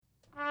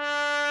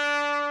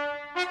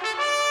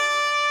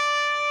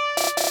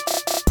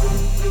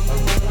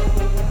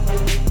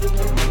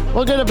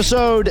Welcome to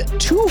episode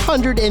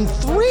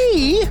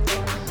 203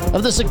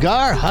 of the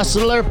Cigar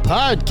Hustler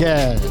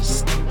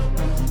Podcast.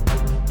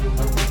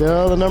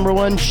 Still the number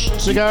one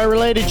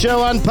cigar-related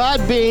show on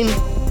Podbean.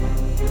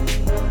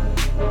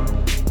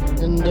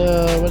 And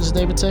what does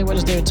David say? What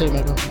does David say,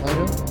 Michael?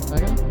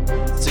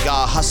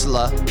 Cigar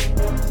Hustler.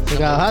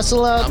 Cigar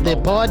Hustler, the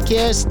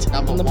podcast.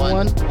 Number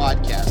one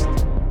podcast.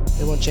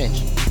 It won't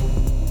change.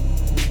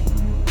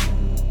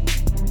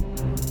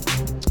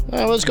 All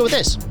right, well, let's go with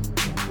this.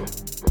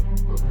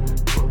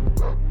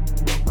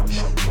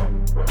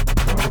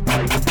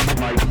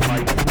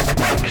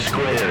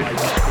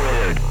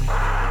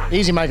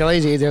 Easy, Michael,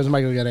 easy. There's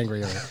Michael who got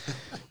angry.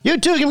 You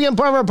too can become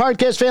part of our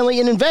podcast family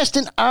and invest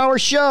in our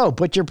show.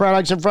 Put your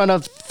products in front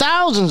of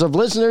thousands of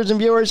listeners and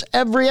viewers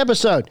every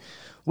episode.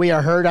 We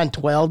are heard on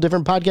 12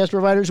 different podcast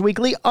providers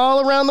weekly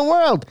all around the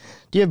world.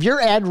 Do you have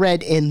your ad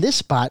read in this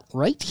spot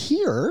right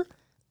here?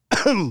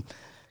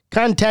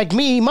 Contact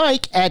me,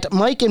 Mike, at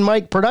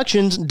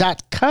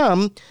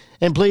mikeandmikeproductions.com.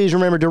 And please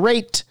remember to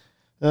rate,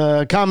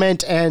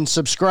 comment, and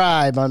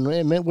subscribe on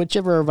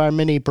whichever of our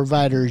many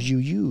providers you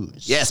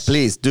use. Yes,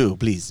 please do.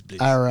 Please.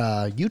 Our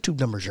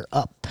YouTube numbers are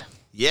up.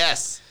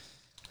 Yes.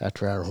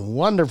 After our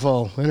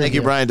wonderful interview. Thank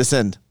you, Brian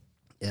Descend.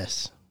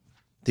 Yes.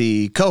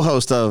 The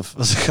co-host of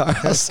Cigar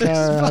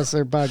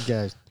Hustler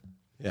Podcast.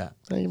 Yeah.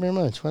 Thank you very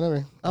much.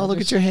 Whatever. Oh,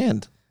 look at your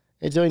hand.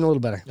 It's doing a little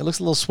better. It looks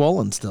a little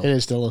swollen still. It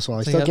is still a little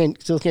swollen. So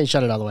Still can't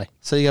shut it all the way.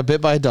 So you got bit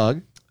by a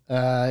dog?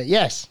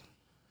 Yes.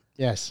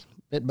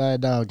 Bit by a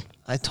dog.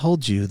 I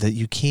told you that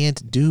you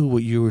can't do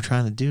what you were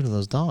trying to do to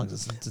those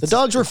dogs. The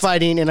dogs were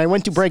fighting, and I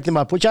went to break them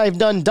up, which I've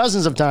done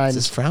dozens of times.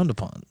 It's frowned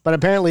upon. But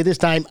apparently this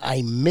time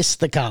I missed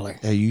the collar.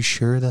 Are you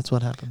sure that's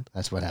what happened?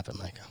 That's what happened,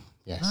 Michael.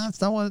 Yes.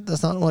 That's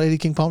not what Eddie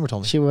King Palmer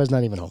told me. She was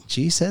not even home.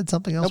 She said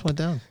something else went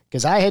down.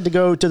 Because I had to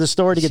go to the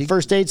store to get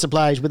first aid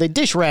supplies with a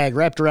dish rag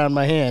wrapped around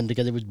my hand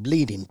because it was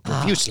bleeding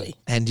profusely.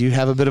 And you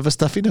have a bit of a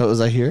stuffy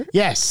nose, I hear.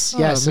 Yes,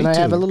 me and I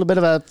have a little bit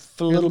of a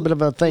thing. A little bit of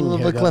the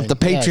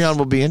Patreon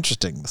will be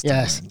interesting.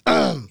 Yes.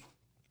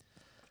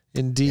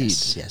 Indeed.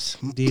 Yes.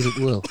 Indeed it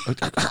will.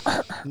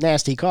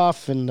 Nasty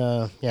cough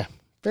and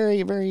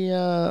very, very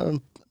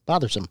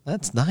bothersome.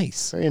 That's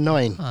nice. Very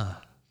annoying.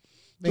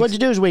 What'd you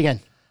do this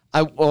weekend?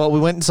 We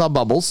went and saw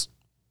Bubbles.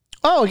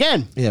 Oh,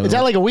 again? Yeah, is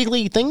that like a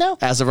weekly thing now?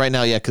 As of right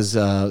now, yeah, because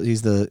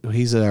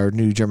he's our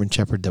new German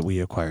Shepherd that we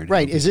acquired.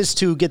 Right. Is this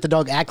to get the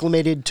dog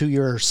acclimated to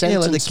your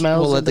scents and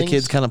smells? We'll let the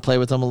kids kind of play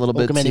with him a little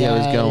bit, see how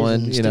he's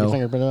going.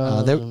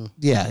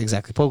 Yeah,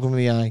 exactly. Poke him in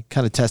the eye,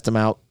 kind of test him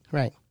out.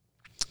 Right.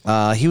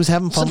 He was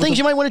having fun. Some things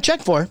you might want to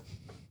check for.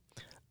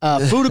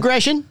 Food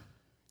aggression.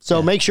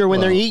 So make sure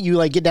when they're eating, you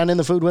like get down in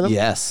the food with them.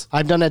 Yes.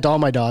 I've done that to all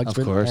my dogs. Of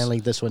but course.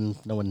 Apparently this one,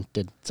 no one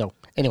did. So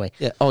anyway.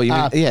 Yeah. Oh,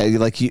 well,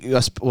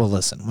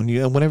 listen.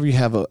 Whenever you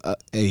have a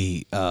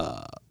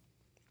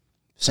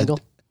single.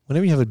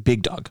 Whenever you have a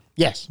big dog.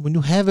 Yes. When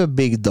you have a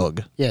big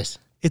dog. Yes.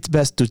 It's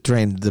best to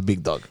train the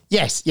big dog.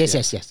 Yes.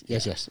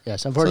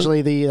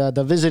 Unfortunately,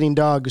 the visiting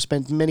dog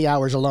spent many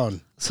hours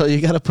alone. So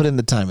you got to put in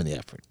the time and the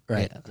effort.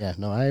 Right. Yeah.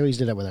 No, I always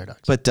did that with our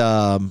dogs. But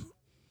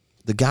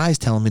the guy's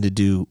telling me to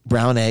do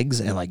brown eggs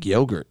and like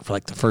yogurt for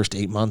like the first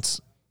 8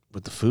 months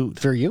with the food.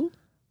 For you?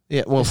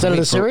 Yeah. Well, instead of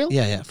the cereal?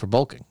 Yeah, for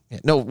bulking. Yeah.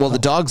 No, well, the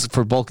dog's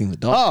for bulking the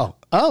dog.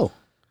 Oh.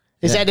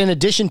 Is that in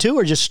addition to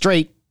or just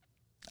straight?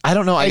 I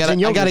don't know. I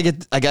gotta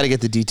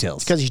get the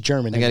details. Because he's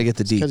German. I gotta get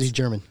the details. Because he's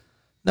German.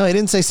 No, he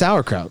didn't say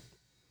sauerkraut.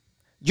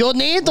 You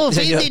need to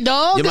feed the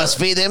dog. You must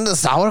feed him the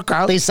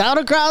sauerkraut. The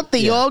sauerkraut, the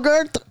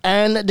yogurt,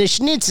 and the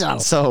schnitzel.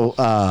 So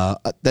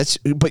but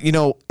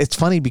it's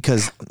funny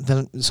because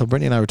so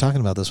Brittany and I were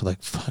talking about this. We're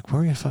like, fuck,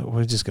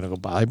 we're just gonna go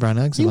buy brown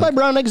eggs. You can buy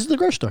brown eggs at the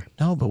grocery store.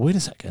 No, but wait a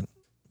second.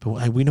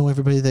 But we know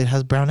everybody that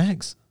has brown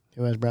eggs.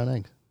 Who has brown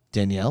eggs?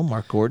 Danielle,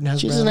 Mark Gordon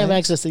has. She brown doesn't have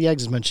eggs. access to the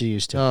eggs as much as she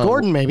used to.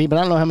 Gordon maybe, but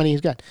I don't know how many he's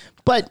got.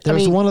 But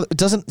There's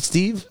doesn't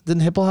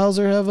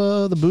Hipplehauser have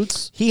the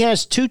boots? He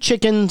has 2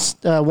 chickens.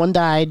 One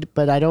died,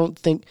 but I don't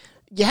think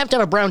you have to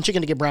have a brown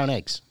chicken to get brown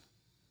eggs.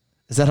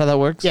 Is that how that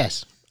works?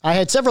 Yes, I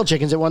had several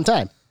chickens at one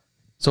time.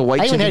 So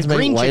white chickens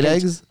make white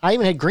eggs. I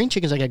even had green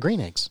chickens. I got green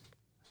eggs.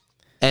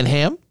 And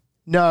ham?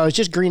 No, it's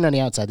just green on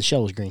the outside. The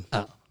shell was green.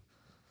 Oh,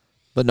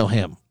 but no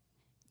ham.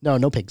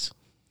 No pigs.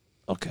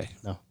 Okay.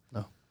 No.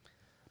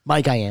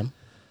 Mike, I am.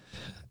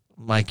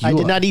 Mike, I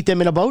did not eat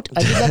them in a boat.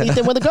 I did not eat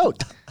them with a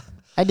goat.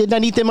 I did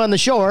not eat them on the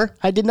shore.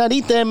 I did not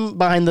eat them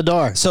behind the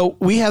door. So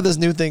we have this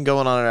new thing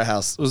going on in our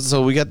house.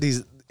 So we got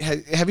these.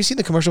 Have you seen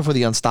the commercial for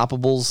the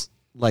Unstoppables?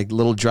 Like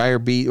little dryer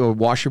bead or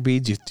washer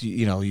beads?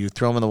 You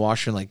throw them in the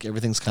washer and like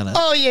everything's kind of.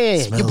 Oh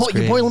yeah. You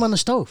boil them on the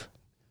stove.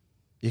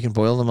 You can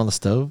boil them on the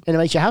stove, and it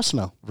makes your house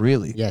smell.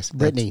 Really? Yes,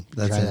 Brittany.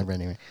 That's it.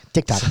 Brittany.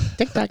 TikTok,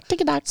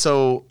 TikTok.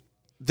 So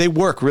they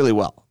work really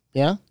well.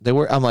 Yeah, they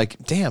work. I'm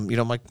like, damn.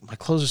 My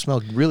clothes smell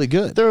really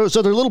good. They're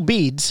little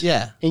beads.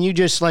 Yeah, and you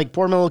just like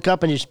pour them in a little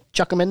cup and you just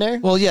chuck them in there.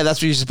 Well, yeah, that's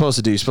what you're supposed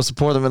to do. You're supposed to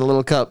pour them in a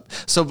little cup.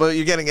 So, but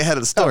you're getting ahead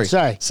of the story. Oh,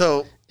 sorry.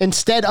 So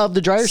instead of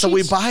the dryer sheets?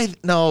 we buy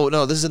no.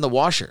 This is in the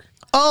washer.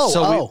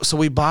 So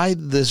we buy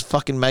this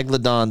fucking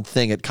megalodon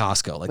thing at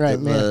Costco, like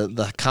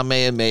the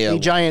Kamehameha, a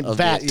giant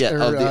vat, of the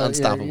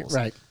Unstoppables,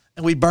 right?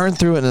 And we burned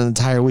through it in an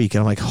entire week, and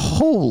I'm like,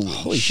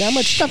 holy shit, how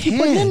much stuff you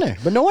putting in there?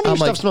 But no wonder your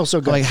stuff smells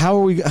so good. Like,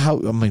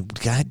 I'm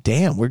like, god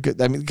damn, we're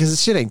good. I mean, because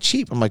this shit ain't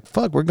cheap. I'm like,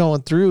 fuck, we are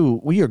going through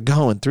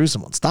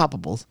some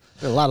Unstoppables.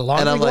 There's a lot of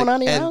laundry going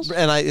on in your house.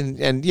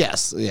 And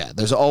yes,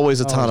 there's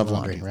always a ton of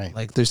laundry. Right.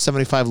 Like, there's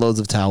 75 loads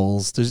of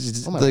towels.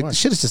 There's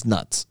shit is just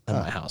nuts in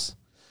my house.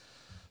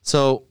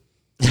 So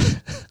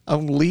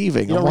I'm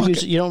leaving. You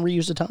don't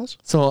reuse the towels?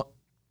 So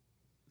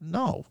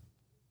no.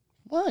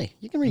 Why?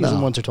 You can reuse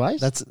them once or twice.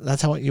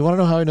 That's how you want to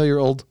know how I know you're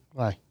old?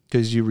 Why?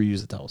 Because you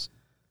reuse the towels.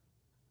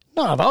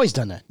 No, I've always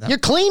done that. No. You're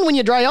clean when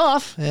you dry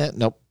off. Yeah,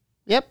 nope.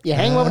 Yep, you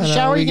hang over the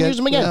shower, you can use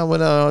them again.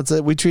 No,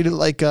 we treat it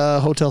like a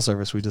hotel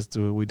service. We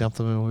dump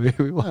them in when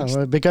we wash.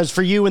 Because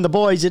for you and the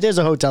boys, it is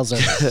a hotel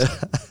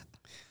service.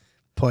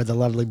 Poor the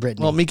lovely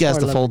Brittany. Well, Mika has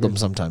to fold them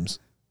sometimes.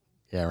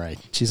 Yeah, right.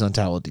 She's on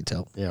towel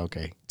detail. Yeah,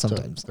 okay.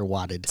 Sometimes. So they're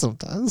wadded.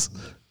 Sometimes.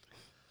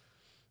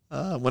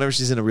 Whenever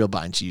she's in a real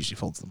bind, she usually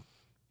folds them.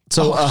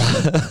 So,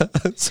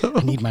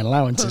 I need my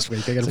allowance this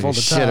week. I got to fold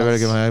the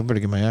towels. I better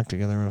get my act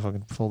together and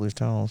fucking fold these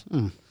towels.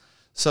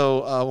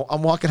 So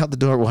I'm walking out the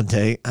door one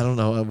day. I don't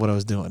know what I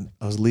was doing.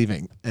 I was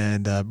leaving,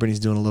 and Brittany's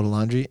doing a little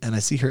laundry, and I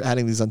see her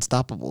adding these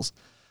Unstoppables.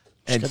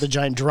 She's got the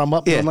giant drum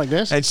up going like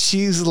this, and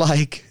she's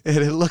like, and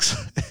it looks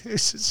like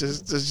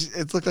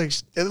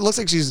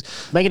she's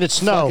making it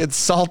snow. It's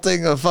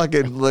salting a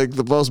fucking like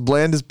the most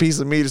blandest piece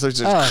of meat. So she's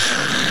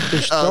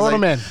just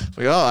throwing them in.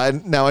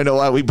 Like, now I know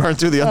why we burned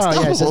through the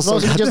Unstoppables. It's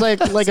mostly just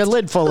like a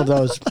lid full of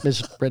those,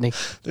 Miss Brittany.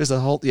 There's a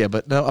whole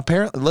but no.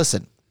 Apparently,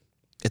 listen,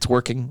 it's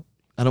working.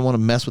 I don't want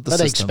to mess with the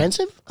system. Are they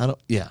expensive? I don't.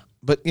 Yeah,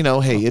 but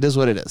hey, it is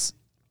what it is.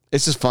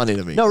 It's just funny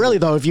to me. No, really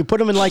though, if you put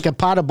them in like a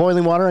pot of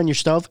boiling water on your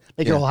stove,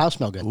 make your whole house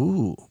smell good.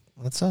 Ooh,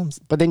 that sounds.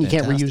 But then you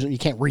can't reuse them. You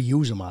can't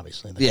reuse them,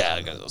 obviously.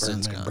 They're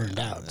burned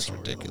out. That's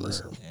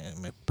ridiculous.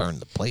 Burn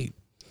the plate.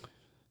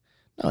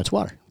 No, it's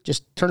water.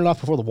 Just turn it off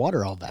before the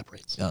water all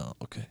evaporates. Oh,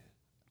 okay.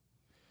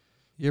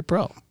 You're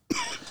pro.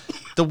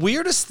 The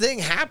weirdest thing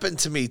happened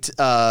to me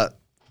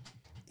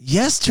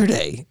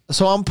yesterday.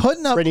 So I'm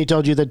putting up. Brittany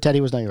told you that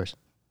Teddy was not yours.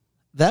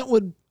 That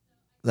would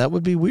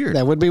be weird.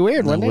 That would be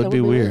weird. That would be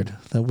weird.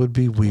 That would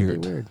be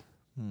weird.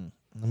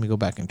 Let me go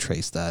back and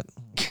trace that.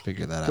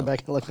 Figure that out. Go back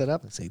and look that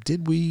up. Let's see.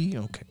 Did we?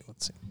 Okay.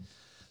 Let's see.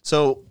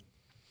 So,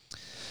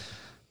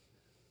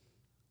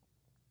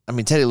 I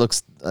mean, Teddy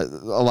looks a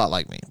lot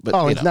like me, but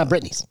it's not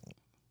Brittany's.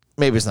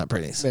 Maybe it's not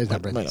Brittany's. It's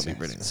not Brittany's. Might not be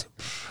Brittany's.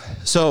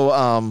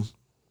 So,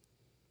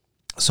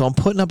 so I'm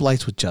putting up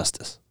lights with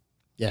Justice.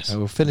 Yes.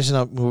 We're finishing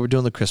up. We're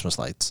doing the Christmas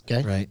lights.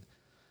 Okay. Right.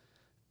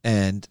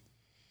 And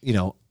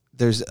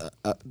there's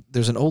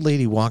an old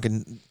lady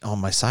walking on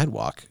my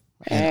sidewalk.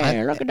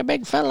 Hey, look at the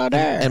big fella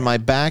there. And my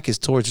back is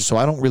towards her, so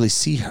I don't really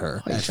see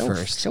her at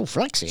first. So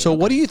flexy. So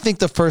what do you think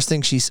the first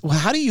thing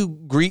how do you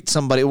greet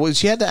somebody? Well,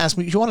 she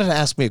wanted to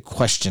ask me a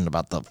question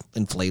about the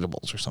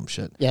inflatables or some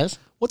shit. Yes.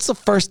 What's the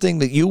first thing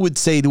that you would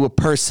say to a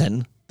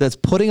person that's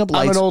putting up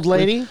lights? I'm an old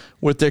lady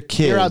with their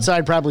kid. You're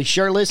outside probably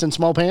shirtless and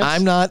small pants.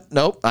 I'm not.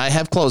 Nope. I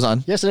have clothes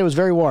on. Yesterday was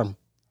very warm.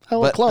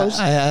 What clothes?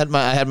 I had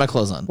my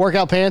clothes on.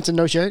 Workout pants and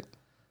no shirt.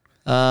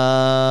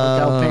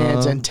 Workout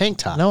pants and tank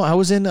top. No, I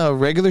was in a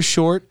regular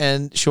shorts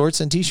and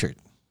t-shirt.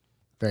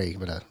 But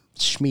a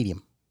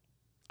schmedium.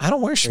 I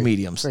don't wear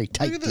schmediums. Very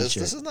tight Look at this.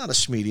 t-shirt. This is not a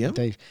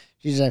schmedium.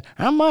 She said,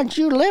 "How much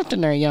you lifting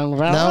there, young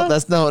fella?" No,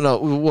 that's no.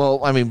 Well,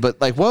 I mean, but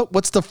like,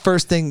 what's the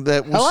first thing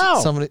that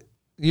somebody?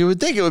 You would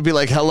think it would be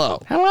like,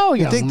 "Hello, hello,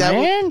 young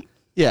man."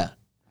 Yeah.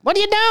 What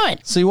are you doing?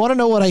 So you want to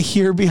know what I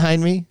hear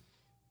behind me,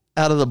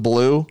 out of the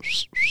blue?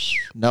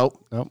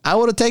 Nope. I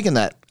would have taken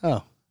that.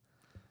 Oh.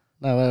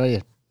 No, what are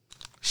you?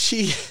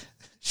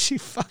 She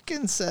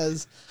fucking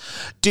says,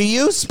 "Do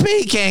you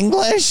speak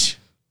English?"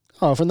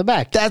 Oh, from the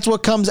back. That's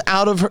what comes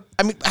out of her.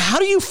 I mean, how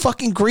do you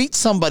fucking greet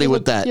somebody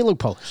with that? You look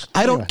Polish.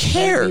 I don't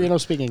care. You don't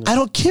speak English. I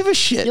don't give a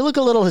shit. You look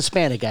a little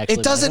Hispanic, actually.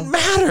 It doesn't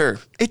matter.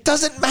 It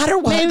doesn't matter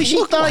what Maybe she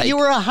thought like. You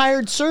were a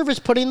hired service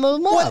putting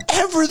them up.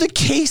 Whatever the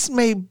case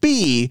may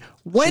be,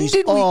 She's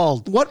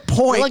old. What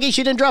point? You're lucky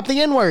she didn't drop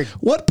the N-word.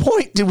 What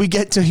point did we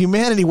get to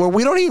humanity where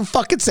we don't even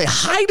fucking say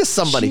hi to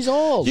somebody? She's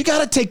old. You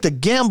got to take the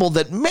gamble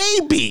that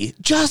maybe,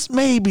 just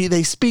maybe,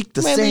 they speak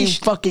the same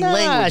fucking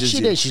language as you.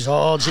 She did. She's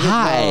old. She didn't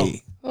Hi. know.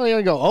 Oh, here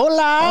we go.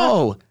 Hola.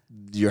 Oh,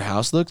 your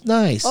house looks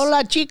nice.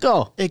 Hola,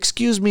 chico.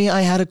 Excuse me,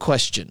 I had a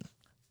question.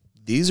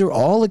 These are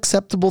all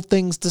acceptable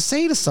things to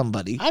say to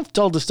somebody. I've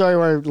told the story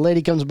where a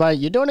lady comes by.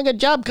 You're doing a good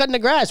job cutting the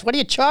grass. What do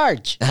you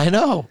charge? I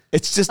know.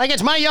 It's just like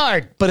it's my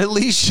yard. But at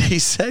least she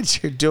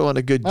said you're doing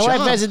a good job. My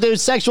wife has to do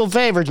sexual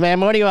favors, man.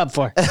 What are you up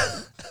for?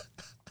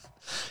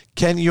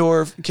 Can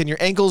your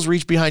ankles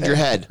reach behind your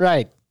head?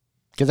 Right.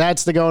 Because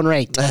that's the going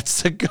rate.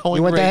 That's the going rate.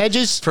 You want the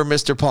hedges? For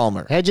Mr.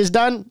 Palmer. Hedges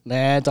done?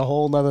 Nah, it's a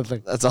whole nother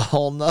thing. That's a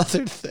whole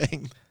nother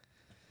thing.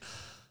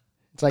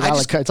 It's like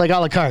a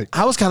la carte.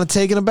 I was kind of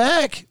taken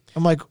aback.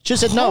 I'm like, she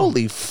said no.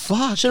 Holy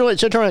fuck. Should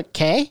have turned,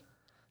 okay?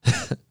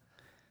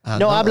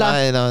 No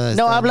habla.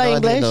 No habla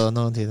inglés.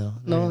 No entiendo.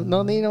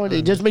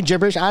 No. Just make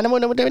gibberish. I don't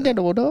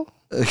know.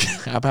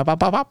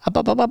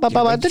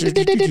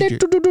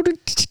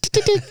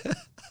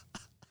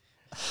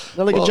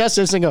 They'll look at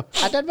Justice and go.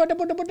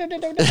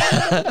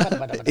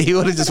 He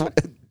would have just,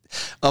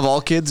 of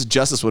all kids,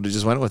 Justice would have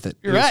just went with it.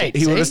 Right.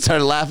 He would have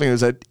started laughing. He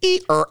was like,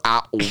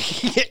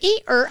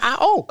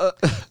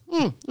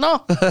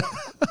 No.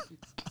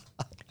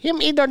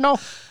 Him either no.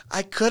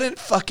 I couldn't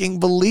fucking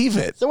believe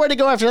it. So where'd he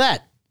go after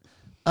that?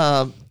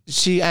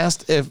 She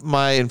asked if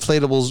my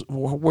inflatables,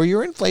 were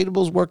your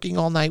inflatables working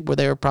all night? Were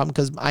they a problem?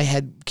 Because I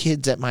had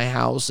kids at my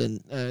house and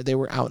they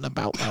were out and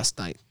about last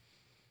night.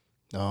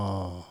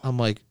 Oh. I'm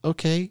like,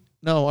 okay.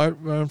 No, our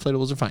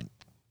inflatables are fine.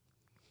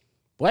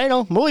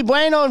 Bueno, muy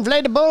bueno,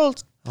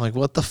 inflatables. I'm like,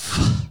 what the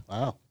fuck?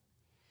 Wow.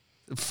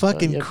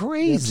 Fucking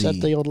crazy. You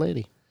upset the old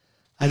lady.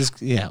 You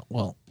have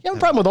a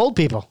problem with old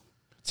people.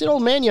 It's an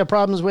old man you have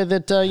problems with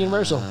at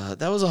Universal.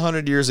 That was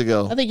 100 years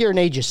ago. I think you're an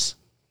ageist.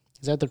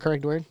 Is that the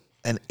correct word?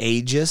 An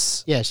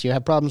ageist? Yes, you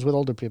have problems with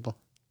older people.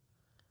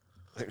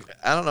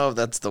 I don't know if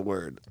that's the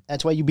word.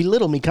 That's why you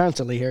belittle me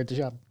constantly here at the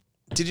shop.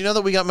 Did you know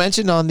that we got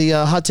mentioned on the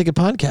Hot Ticket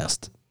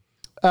podcast?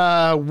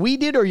 We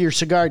did, or your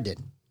cigar did?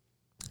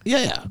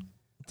 Yeah.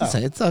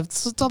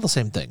 It's all the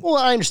same thing. Well,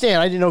 I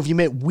understand. I didn't know if you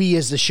meant we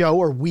as the show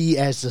or we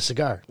as the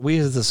cigar. We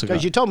as the cigar.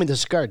 Because you told me the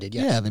cigar did,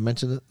 yes. Yeah, they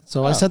mentioned it.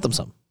 So I sent them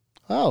some.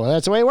 Oh, well,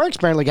 that's the way it works,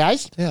 apparently,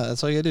 guys. Yeah,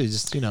 that's all you gotta do.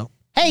 Just,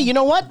 Hey, you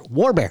know what?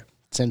 Warbear.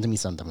 Send me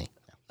some to me.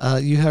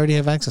 You already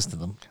have access to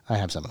them. I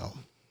have some at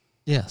home.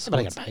 Yes. Yeah, but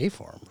I got to pay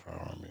for them.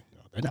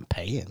 They're not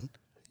paying.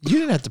 You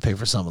didn't have to pay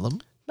for some of them.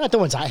 Not the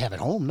ones I have at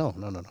home. No.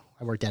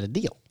 I worked out a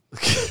deal.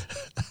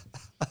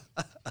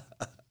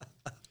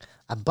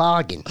 A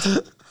bargain.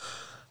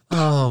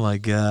 Oh, my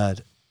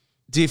God.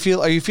 Are you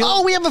feeling?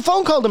 Oh, we have a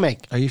phone call to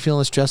make. Are you feeling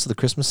the stress of the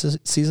Christmas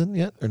season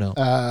yet or no?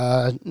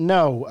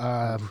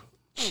 No.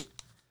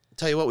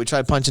 Tell you what, we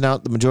tried punching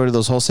out the majority of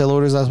those wholesale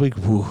orders last week.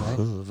 Whew, right.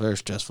 Very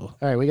stressful.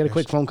 All right, we got a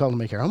quick phone call to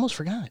make here. I almost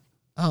forgot.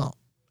 Oh.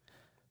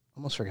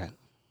 Almost forgot.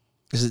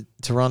 Is it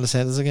to Ron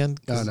DeSantis again?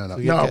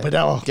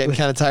 No. Getting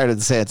kind of tired of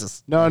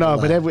DeSantis. No,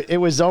 but it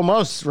was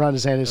almost Ron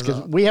DeSantis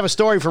because we have a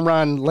story from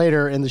Ron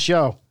later in the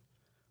show.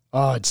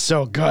 Oh, it's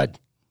so good.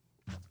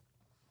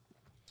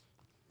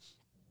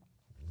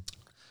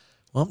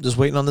 Well, I'm just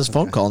waiting on this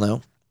phone call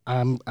now.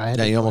 I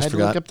had you almost to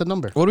forgot. look up the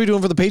number. What are we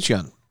doing for the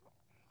Patreon?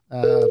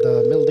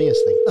 The Middle Diaz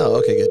thing. Oh,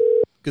 okay,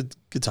 good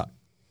talk.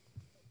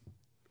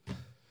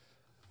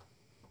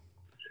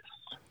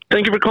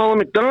 Thank you for calling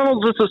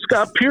McDonald's. This is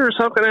Scott Pierce.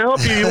 How can I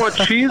help you? You want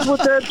cheese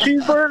with that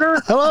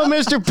cheeseburger? Hello,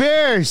 Mr.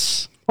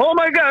 Pierce. Oh,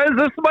 my God. Is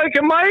this Mike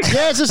and Mike?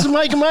 Yes, this is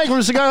Mike and Mike from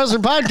the Cigar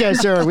Hustlers Podcast,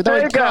 sir.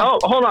 Hey,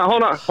 hold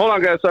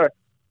on, guys. Sorry.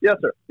 Yes,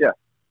 sir. Yeah.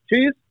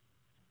 Cheese?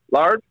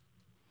 Large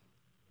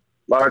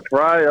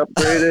fry,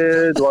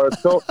 upgraded, large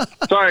Coke.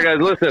 Sorry, guys.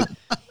 Listen,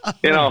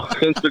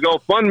 since the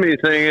GoFundMe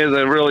thing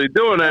isn't really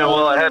doing that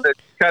well, I had to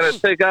kind of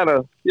take on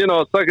a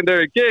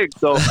secondary gig.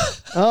 So,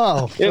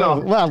 well,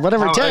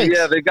 whatever it takes.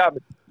 Yeah, they got me.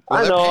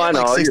 Well, I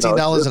know. Like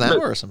 $16 an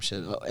hour or some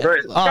shit.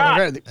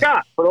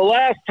 Scott, for the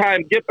last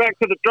time, get back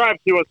to the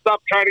drive-thru and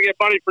stop trying to get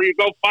money for your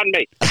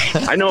GoFundMe.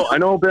 I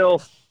know,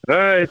 Bill. All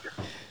right.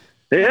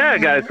 Yeah,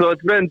 guys. So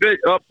it's been big.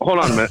 Oh, hold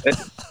on a minute.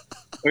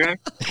 Okay.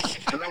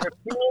 And number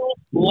 2,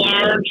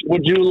 large.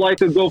 Would you like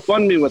to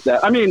GoFundMe with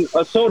that? I mean,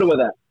 a soda with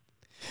that.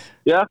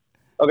 Yeah.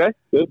 Okay.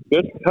 Good.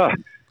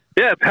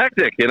 Yeah, it's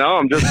hectic.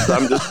 I'm just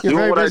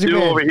doing what I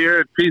do over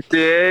here at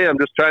PCA. I'm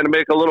just trying to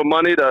make a little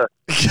money to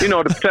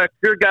protect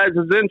your guys'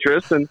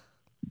 interests, and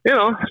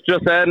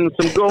just adding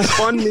some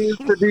GoFundMes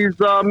to these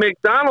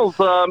McDonald's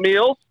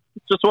meals.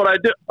 It's just what I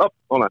do. Oh,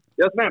 hold on.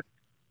 Yes, ma'am.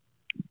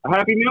 A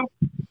Happy Meal.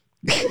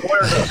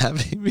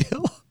 Happy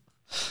Meal.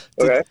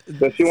 Okay.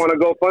 Does she want to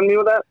GoFundMe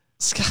with that?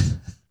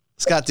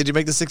 Scott, did you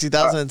make the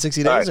 60,000 in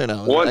 60 days or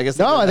no? I think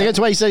that's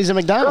why he says he's a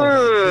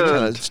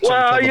McDonald's.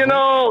 Well,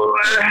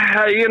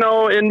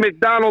 in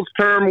McDonald's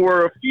term,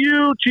 we're a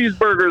few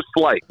cheeseburgers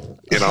light. A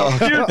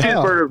few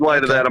cheeseburgers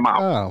light of that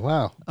amount. Oh,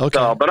 wow. Okay.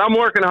 So, but I'm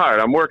working hard.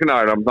 I'm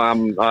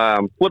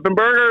flipping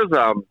burgers.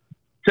 I'm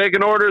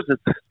taking orders.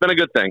 It's been a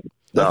good thing.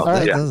 So, all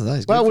right. Yeah. That's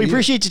nice. Well, we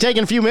appreciate you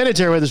taking a few minutes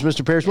here with us,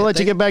 Mr. Pierce. We'll let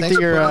you get back to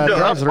your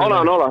drive-thru. Hold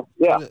on.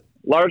 Yeah.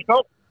 Large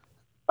Coke?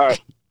 All right.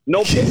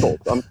 No pickles.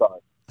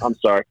 I'm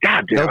sorry.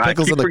 God damn, no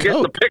pickles I keep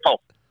forgetting the pickles.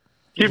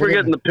 Keep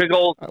forgetting the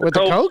pickles. With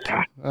the Coke?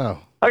 Oh.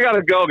 I got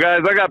to go,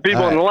 guys. I got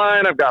people in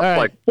line. I've got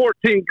like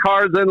 14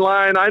 cars in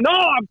line. I know.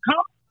 I'm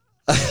coming.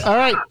 All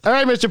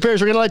right, Mr. Pierce.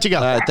 We're going to let you go.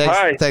 All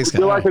right. Thanks, Would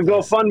you like to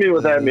GoFundMe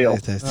with that meal?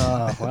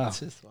 Oh,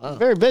 wow.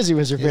 Very busy,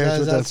 Mr.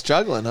 Pierce. He's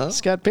struggling, huh?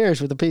 Scott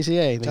Pierce with the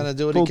PCA. Trying to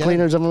do what Pool he can.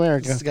 Cleaners of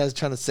America. This guy's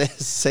trying to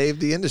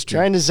save the industry.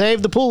 Trying to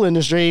save the pool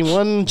industry,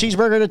 one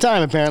cheeseburger at a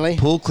time, apparently.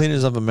 Pool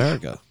Cleaners of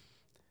America.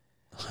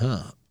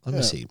 Huh. Let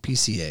me see.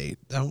 PCA.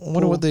 I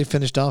wonder what they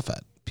finished off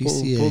at.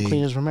 PCA. Pool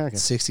Cleaners of America.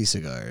 60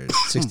 cigars.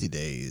 60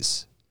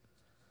 days.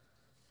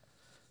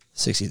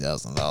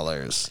 $60,000.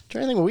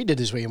 Trying to think what we did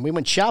this weekend. We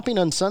went shopping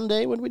on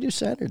Sunday. What did we do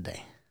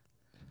Saturday?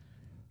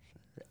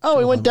 Oh,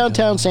 we went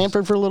downtown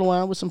Sanford for a little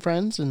while with some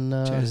friends, and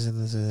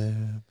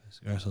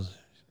Cigar Hustlers.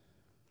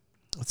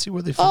 Let's see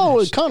where they Oh,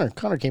 finished.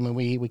 Connor came in.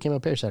 We came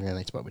up here Saturday night.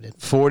 That's what we did.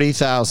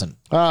 40,000.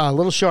 Ah, a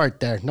little short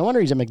there. No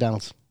wonder he's at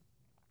McDonald's.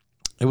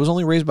 It was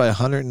only raised by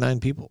 109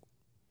 people.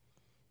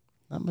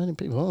 Not many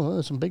people. Oh,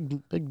 there's some big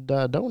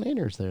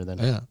donators there then.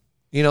 Yeah.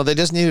 You know, they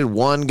just needed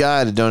one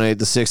guy to donate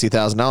the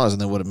 $60,000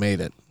 and they would have made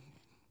it.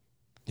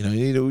 You know,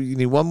 you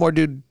need one more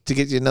dude to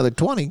get you another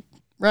 20.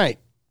 Right.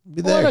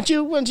 Be Why there. don't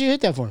you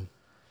hit that for him?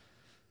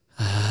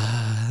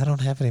 I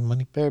don't have any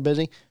money. Very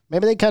busy.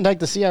 Maybe they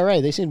contact the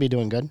CRA. They seem to be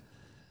doing good.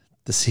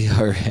 The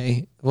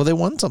CRA. Well, they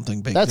won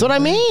something big. That's what I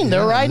mean.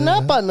 They're riding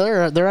up on.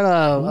 They're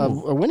on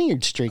a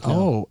winning streak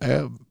now.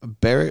 Oh,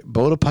 Barrett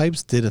Boda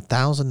Pipes did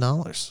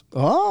 $1,000.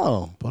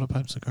 Oh. Boda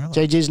Pipes Cigar Lounge.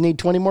 JJ's need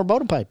 20 more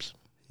Boda pipes.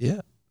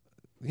 Yeah.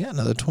 Yeah,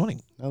 another 20.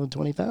 Another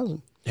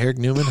 20,000. Eric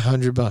Newman,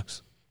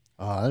 $100.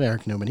 Oh, that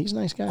Eric Newman. He's a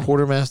nice guy.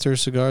 Quartermaster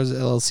Cigars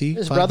LLC.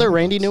 His brother,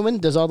 Randy Newman,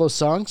 does all those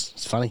songs.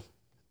 It's funny.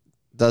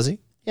 Does he?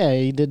 Yeah,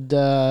 he did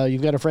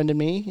You've Got a Friend in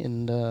Me.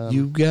 And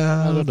You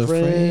got a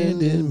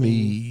friend in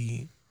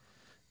me.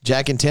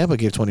 Jack in Tampa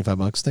gave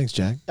 $25. Thanks,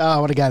 Jack.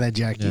 Oh, what a guy that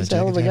Jack. Yeah, He's a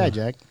hell of a guy,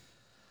 Jack.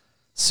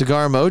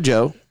 Cigar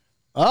Mojo.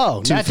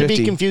 Oh, not to be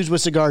 $250. confused with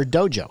Cigar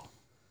Dojo.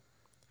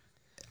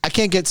 I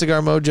can't get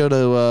Cigar Mojo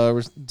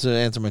to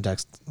answer my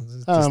text.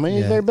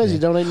 He's very busy.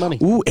 Donate money.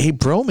 Ooh, Abe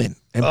Broman.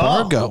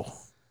 Embargo.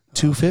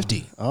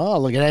 $250. Oh,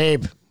 look at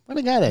Abe. What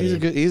a guy that is.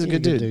 He's a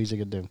good dude. He's a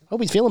good dude.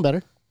 Hope he's feeling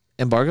better.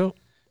 Embargo?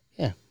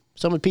 Yeah.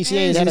 Someone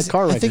PCA had a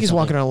car wreck. I think he's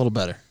walking around a little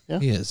better. Yeah?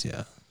 He is,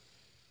 yeah.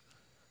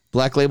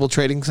 Black Label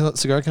Trading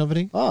Cigar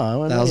Company. Oh,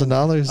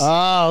 $1,000.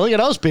 Oh, look at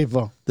those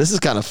people. This is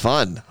kind of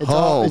fun. It's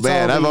all I've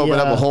the, opened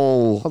up a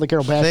whole all the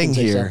Carol thing Baskins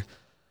here.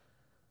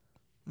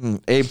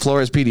 Abe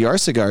Flores PDR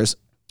cigars.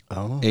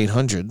 Oh.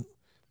 $800.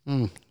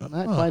 Not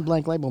quite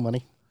Black Label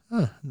money.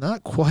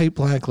 Not quite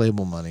Black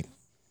Label money.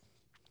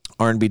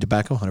 R&B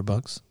Tobacco,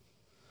 $100.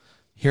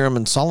 Hiram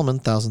and Solomon,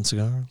 1,000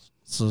 cigars.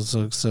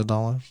 So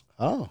dollars.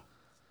 Oh.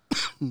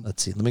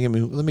 Let's see. Let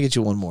me get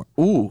you one more.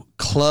 Ooh,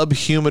 Club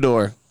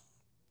Humidor.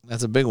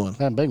 That's a big one.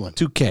 That big one.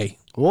 $2K.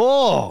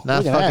 Whoa.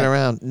 Not fucking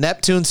around.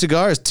 Neptune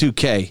Cigars,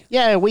 $2K.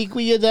 Yeah, we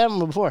did that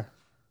one before.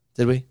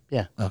 Did we?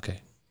 Yeah. Okay.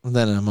 And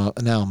then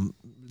I'm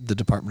the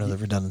Department of the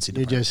Redundancy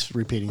You're Department. just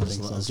repeating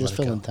things. Just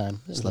filling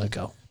time. Just let it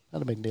go.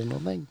 Not a big deal. No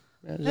thing.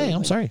 Hey,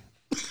 I'm sorry.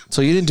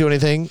 So you didn't do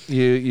anything.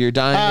 You're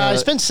dying. I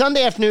spent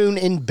Sunday afternoon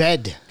in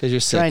bed because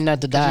you're sick. trying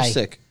not to die. You're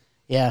sick.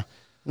 Yeah.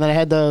 And then I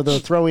had the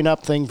throwing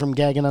up thing from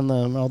gagging on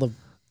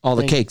all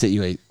the cake that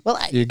you ate. Well,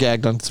 you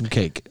gagged on some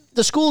cake.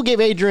 The school gave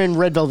Adrian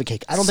red velvet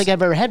cake. I don't think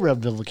I've ever had red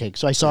velvet cake,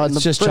 so I saw it in the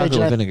It's just fridge. chocolate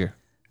with vinegar.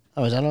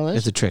 Oh, is that all this?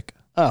 It's a trick.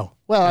 Oh,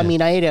 well, I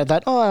mean, I ate it. I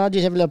thought, I'll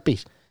just have a little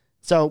piece.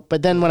 So,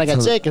 but then when I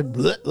got sick, it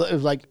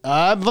was like,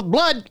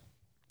 blood.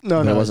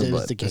 No, it wasn't it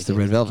was blood. the cake. It's the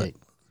red velvet.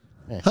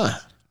 Yeah. Huh.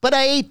 But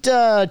I ate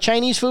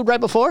Chinese food right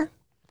before.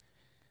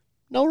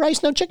 No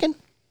rice, no chicken.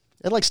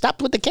 It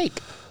stopped with the cake.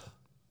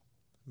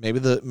 Maybe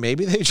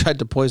they tried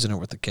to poison her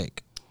with the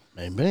cake.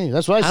 Maybe.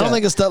 That's what I said. I don't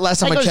think it's the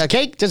last time I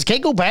checked. Does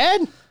cake go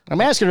bad?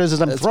 I'm asking her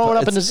as I'm throwing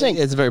up in the sink.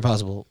 It's very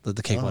possible that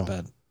the cake went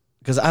bad.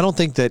 Because I don't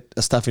think that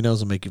a stuffy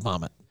nose will make you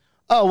vomit.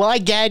 Oh, well, I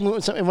gag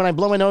when I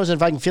blow my nose, and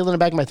if I can feel it in the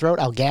back of my throat,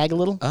 I'll gag a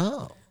little.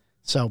 Oh.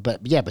 So,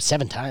 but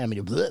 7 times. I mean,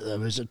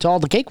 all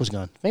the cake was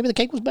gone. Maybe the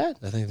cake was bad.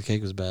 I think the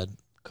cake was bad.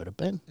 Could have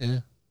been. Yeah.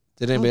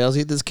 Did anybody else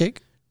eat this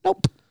cake?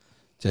 Nope.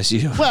 Just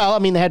you. Well, I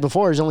mean, they had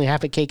before. There's only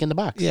half a cake in the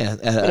box. Yeah.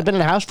 Could have been in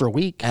the house for a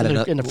week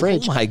in the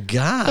fridge. Oh, my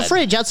God. The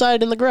fridge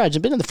outside in the garage. It's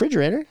been in the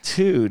refrigerator.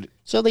 Dude.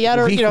 So the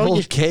outer,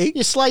 cake?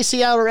 you slice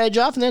the outer edge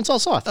off, and then it's all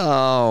soft.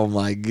 Oh,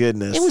 my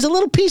goodness. It was a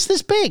little piece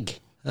this big.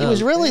 It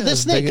was really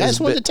this thick. I just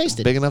wanted to taste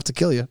it. Big enough to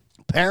kill you.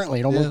 Apparently,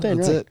 it almost did.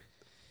 That's right? it.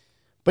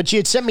 But she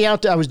had sent me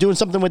out. I was doing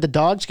something with the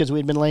dogs because we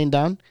had been laying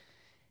down.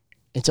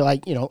 And so I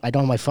don't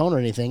have my phone or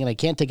anything, and I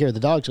can't take care of the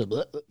dogs.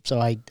 So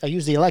I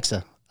use the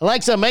Alexa.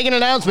 Alexa, make an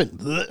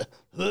announcement.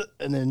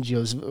 And then she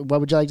goes, what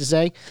would you like to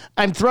say?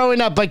 I'm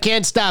throwing up. I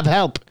can't stop.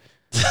 Help.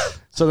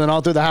 So then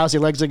all through the house,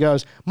 Alexa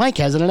goes, Mike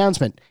has an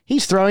announcement.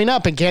 He's throwing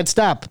up and can't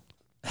stop.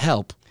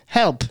 Help.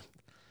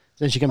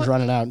 Then she comes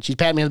running out, and she's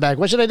patting me on the back.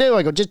 What should I do?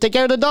 I go, just take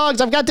care of the dogs.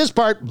 I've got this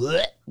part.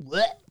 The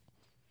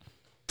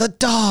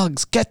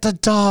dogs. Get the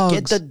dogs.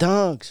 Get the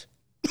dogs.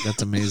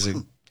 That's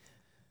amazing.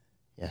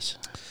 Yes.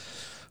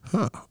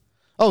 Huh.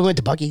 Oh, we went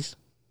to Buc-ee's.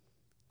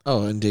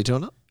 Oh, in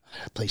Daytona?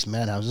 That place,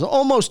 madhouse. There's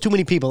almost too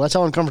many people. That's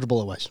how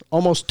uncomfortable it was.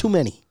 Almost too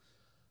many.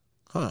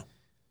 Huh.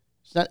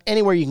 It's not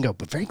anywhere you can go,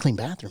 but very clean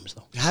bathrooms,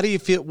 though. How do you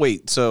feel?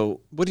 Wait,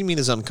 so what do you mean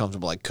is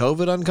uncomfortable? Like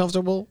COVID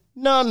uncomfortable?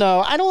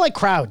 No. I don't like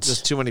crowds.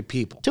 Just too many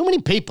people. Too many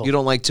people. You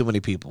don't like too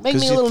many people. Make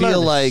me a you little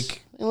feel nervous.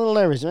 like a little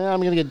nervous.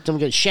 I'm gonna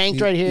get shanked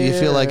right here. You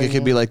feel like it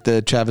could be like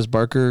the Travis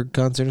Barker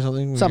concert or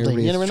something? Something.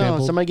 You never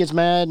know. Somebody gets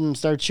mad and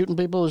starts shooting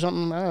people or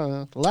something. I don't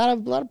know. A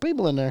lot of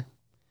people in there.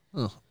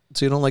 Oh,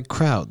 so you don't like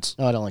crowds?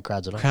 No, I don't like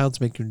crowds at all.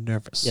 Crowds make you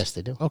nervous. Yes,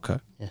 they do. Okay.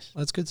 Yes.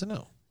 That's good to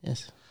know.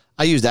 Yes.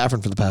 I used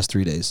Afrin for the past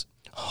 3 days.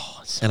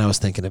 Oh, and I was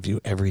thinking of you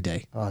every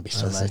day. Oh, it'd be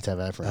so nice to have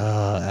Afrin.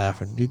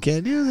 Afrin. You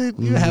can't use it.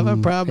 You have a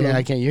problem. Yeah,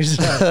 I can't use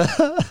it.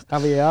 I'll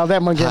have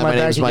that monkey in Hi, my my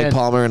name back is Mike again.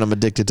 Palmer, and I'm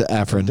addicted to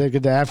Afrin.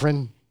 Addicted to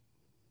Afrin.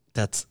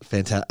 That's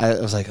fantastic. I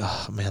was like,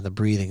 oh man, the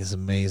breathing is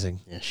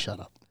amazing. Yeah, shut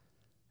up.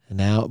 And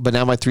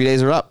now my 3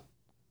 days are up.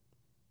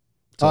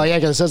 Oh yeah,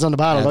 because it says on the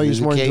bottle, don't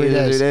use more than 3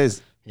 days. 3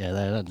 days. Yeah,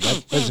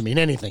 that doesn't mean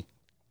anything.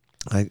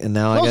 And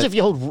now Suppose if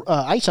you hold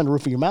ice on the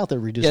roof of your mouth, it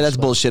reduces. Yeah, that's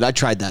bullshit. I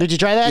tried that. Did you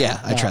try that? Yeah,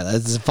 I tried that.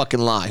 It's a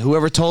fucking lie.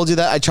 Whoever told you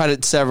that, I tried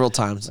it several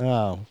times.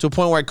 Oh. To a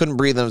point where I couldn't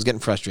breathe and I was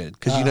getting frustrated.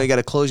 Because you got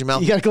to close your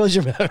mouth. You got to close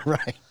your mouth,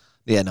 right.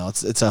 Yeah, no,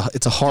 it's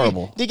a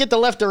horrible. Do you get the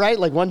left or right?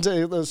 Like one,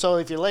 so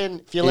if you're laying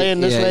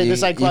this way,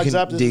 this side clogs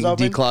up, this is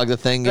open. Declog the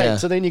thing, right, yeah.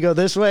 So then you go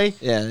this way.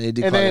 Yeah, you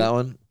declog that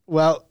one.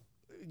 Well,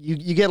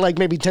 you get like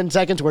maybe 10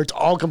 seconds where it's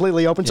all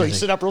completely open, so you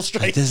sit up real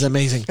straight. This is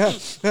amazing.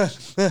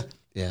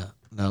 Yeah,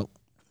 no.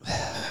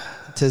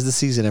 'Tis the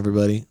season,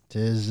 everybody.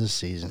 'Tis the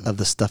season. Of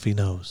the stuffy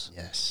nose.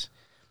 Yes.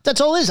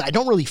 That's all it is. I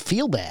don't really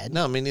feel bad.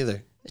 No, me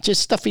neither. It's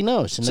just stuffy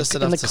nose and just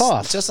the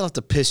cough. Just enough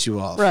to piss you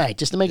off. Right,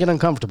 just to make it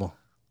uncomfortable.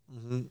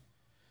 Mm-hmm.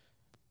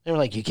 They were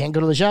like, you can't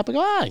go to the shop? I go,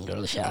 I can go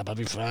to the shop. I'll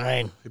be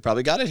fine. We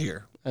probably got it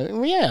here.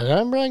 Yeah,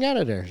 I really got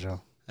it there.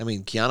 So I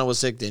mean, Kiana was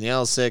sick,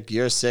 Danielle's sick,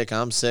 you're sick,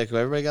 I'm sick.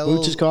 Everybody got a little...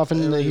 Boots is coughing.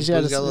 He's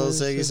got a little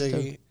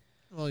sick.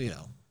 Well, you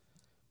know.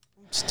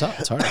 It's tough.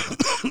 It's hard.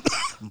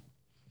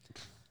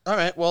 All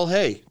right, well,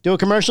 hey. Do a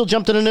commercial,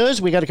 jump to the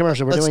news. We got a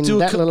commercial. We're doing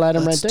that little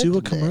item right there. Let's do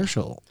a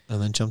commercial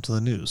and then jump to the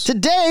news.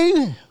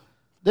 Today,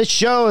 this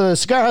show, the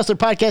Cigar Hustler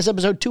Podcast,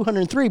 episode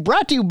 203,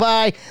 brought to you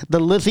by the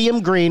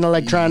Lithium Green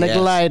Electronic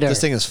Lighter.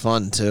 This thing is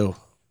fun, too.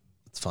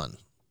 It's fun.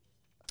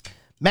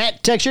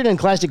 Matte textured and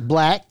classic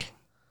black,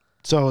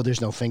 so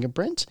there's no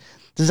fingerprints.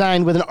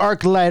 Designed with an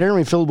arc lighter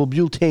and refillable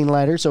butane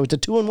lighter, so it's a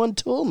 2-in-1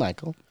 tool,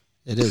 Michael.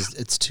 It is.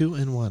 It's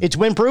 2-in-1. It's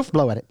windproof.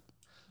 Blow at it.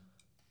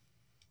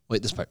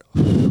 Wait, this part.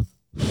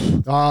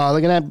 Oh,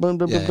 look at that.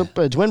 Yeah.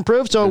 It's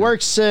windproof, so it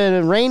works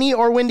in rainy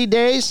or windy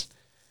days.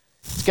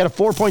 It's got a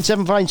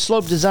 4.75-inch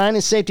slope design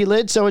and safety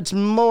lid, so it's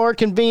more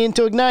convenient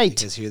to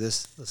ignite. You guys hear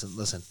this?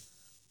 Listen.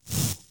 I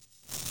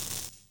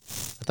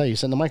thought you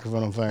set the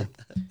microphone on fire.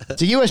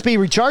 It's a USB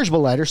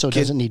rechargeable lighter, so it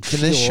doesn't need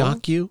fuel. Can this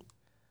shock you?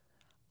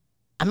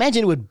 I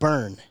imagine it would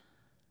burn.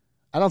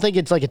 I don't think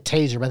it's like a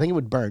taser, but I think it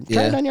would burn.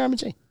 Try it on your arm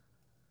and see.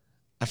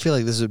 I feel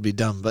like this would be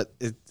dumb, but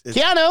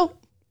Keanu!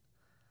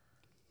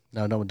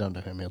 No, don't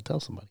do him. He'll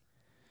tell somebody.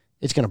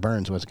 It's going to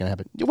burn, so what's going to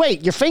happen?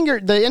 Wait, your finger,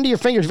 the end of your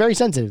finger is very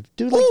sensitive.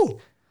 Dude, like... Ooh.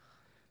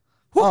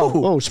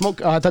 Oh,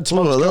 smoke. I thought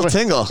smoke. A little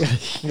tingle.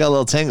 You got a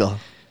little tingle.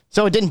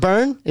 So it didn't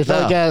burn? It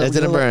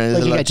didn't burn.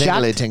 Like it you was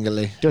got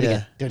tingly. Do it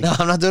again. No,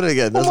 I'm not doing it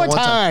again. One more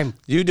time.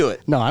 You do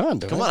it. No, I don't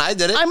do it. Come on, I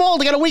did it. I'm old.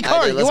 I got a weak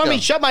heart. You want me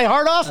to shut my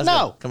heart off?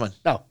 No. Come on.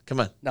 No. Come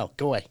on. No,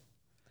 go away.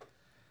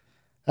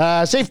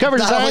 Safe cover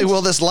design. Not only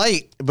will this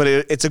light, but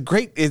it's a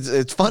great,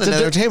 it's fun and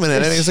entertainment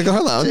at any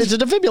cigar lounge. It's a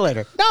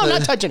defibrillator. No, I'm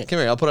not touching it. Come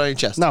here, I'll put it on your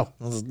chest. No.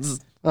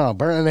 Oh,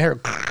 burn the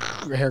hair.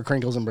 Your hair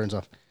crinkles and burns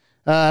off.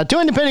 2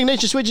 independent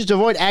ignition switches to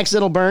avoid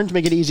accidental burns,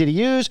 make it easy to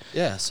use.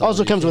 Yeah. So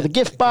also comes with a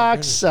gift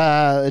box.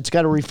 It's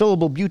got a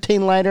refillable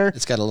butane lighter.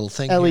 It's got a little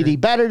thing LED here.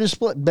 battery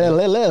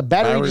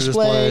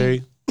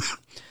display.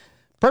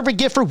 Perfect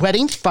gift for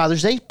weddings,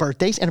 Father's Day,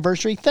 birthdays,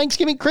 anniversary,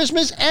 Thanksgiving,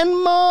 Christmas,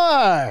 and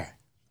more.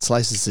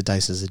 Slices and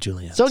dices of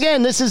Julian. So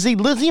again, this is the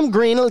Lithium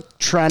Green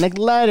Electronic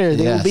Lighter.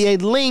 There will be a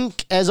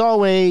link, as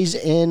always,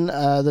 in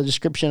the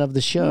description of the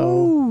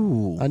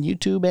show on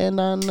YouTube and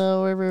on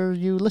wherever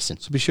you listen.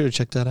 So be sure to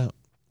check that out.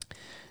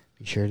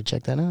 Be sure to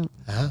check that out.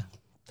 Uh-huh.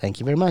 Thank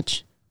you very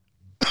much.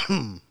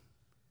 From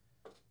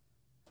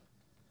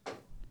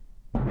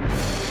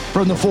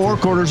the four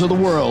corners of the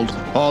world,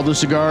 all the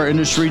cigar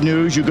industry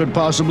news you could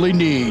possibly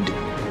need.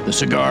 The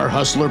Cigar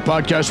Hustler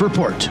Podcast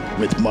Report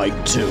with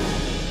Mike 2.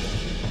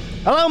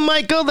 Hello,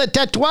 Michael, the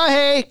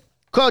Tatuaje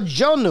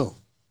Cojones.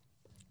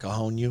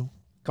 Cajonio.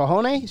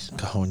 Cojones?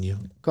 Cajonio.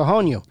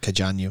 Cojonio.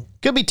 Cajonio.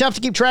 Could be tough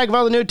to keep track of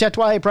all the new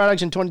Tatuaje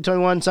products in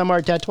 2021. Some are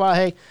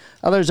Tatuaje.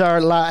 Others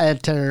are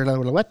what?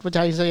 How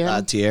do you say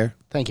it? Tier.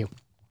 Thank you.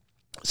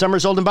 Some are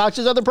sold in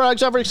boxes. Other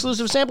products offer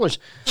exclusive samplers.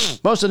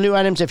 Most of the new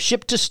items have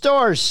shipped to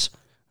stores.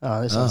 Oh,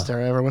 this one's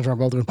terrible. Everyone's wrong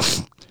both of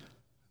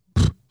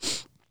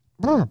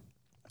them.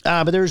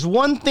 But there's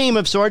one theme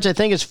of sorts I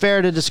think is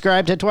fair to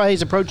describe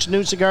Tatuaje's approach to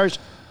new cigars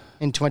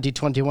in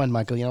 2021,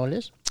 Michael. You know what it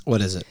is?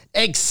 What is it?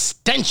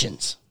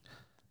 Extensions.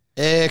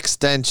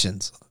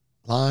 Extensions.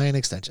 Line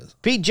extensions.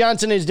 Pete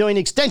Johnson is doing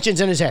extensions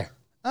in his hair.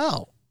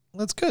 Oh,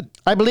 that's good.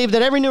 I believe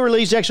that every new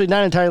release, actually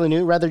not entirely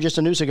new, rather just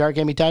a new cigar,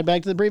 can be tied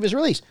back to the previous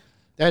release.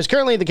 That is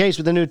currently the case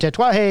with the new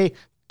Tatuaje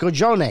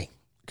Cojones.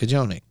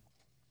 Cajone.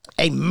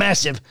 A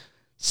massive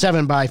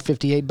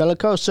 7x58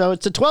 Bellicoso.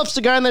 It's the 12th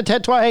cigar in the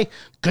Tatuaje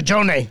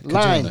Cojones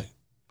line.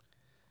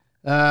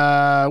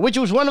 Which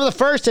was one of the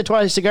first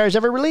Tatuaje cigars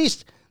ever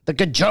released. The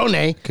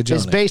Cajone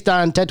is based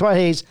on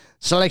Tatuaje's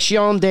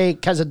Selección de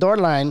Cazador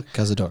line,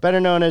 better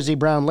known as the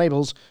brown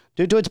labels,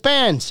 due to its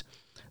bands.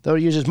 Though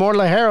it uses more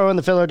Ligero in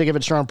the filler to give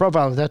it a strong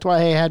profile,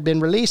 Tatuaje had been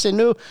releasing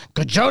new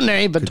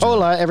Cajone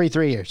Vitola every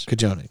 3 years.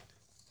 Cajone.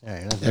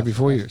 Right, every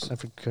 4 years.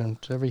 Every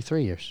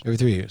 3 years. Every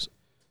 3 years.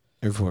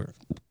 Every 4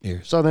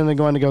 years. So then they're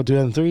going to go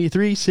to 3,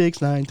 3,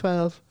 6, 9,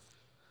 12.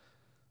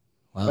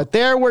 Wow. But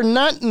there were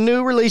not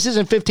new releases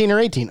in 15 or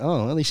 18.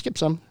 Oh, well, they skipped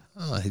some.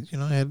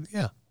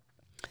 Yeah.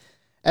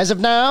 As of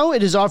now,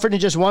 it is offered in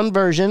just one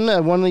version,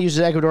 one that uses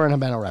Ecuador and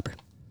Habano wrapper.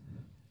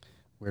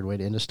 Weird way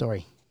to end a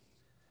story.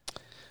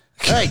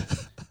 All right.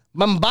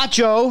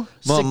 Mombacho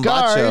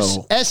Cigars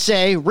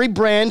SA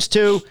rebrands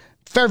to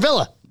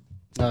Fairvilla.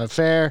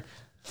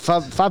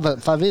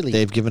 Favilli.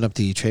 They've given up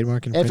the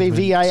trademark infringement.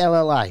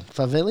 Favilli.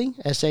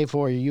 Favilli, SA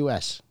for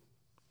US.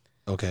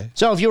 Okay.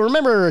 So if you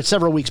remember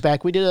several weeks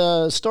back, we did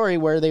a story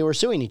where they were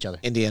suing each other.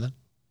 Indiana?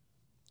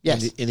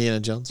 Yes. Indiana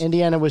Jones?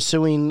 Indiana was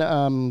suing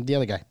the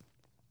other guy.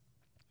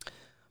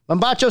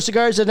 Mombacho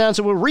Cigars announced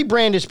it will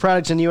rebrand its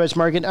products in the U.S.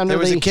 market under There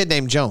was a kid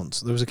named Jones.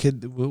 There was a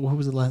kid. What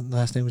was the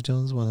last name was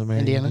Jones?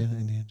 Indiana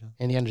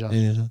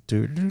Jones.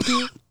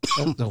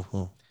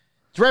 Oh.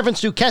 It's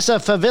reference to Casa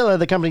Favela,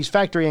 the company's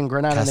factory in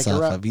Granada,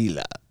 Nicaragua.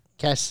 Favela.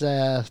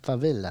 Casa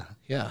Favela.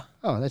 Yeah.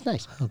 Oh, that's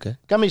nice. Okay.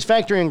 Company's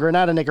factory in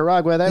Granada,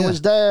 Nicaragua. That was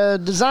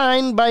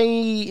designed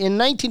in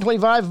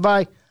 1925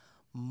 by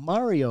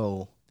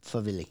Mario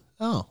Favilli.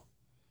 Oh.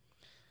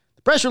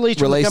 The press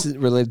release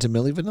related to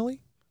Milli Vanilli?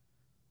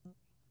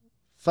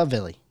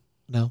 Favilli.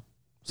 No.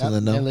 So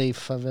then no. Milli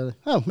Favilli.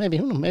 Oh, maybe.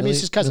 Who knows? Maybe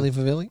it's his cousin. Milli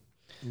Favilli?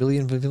 Milli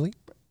and Favilli?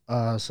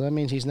 So that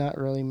means he's not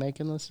really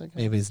making this again?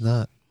 Maybe he's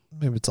not.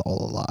 Maybe it's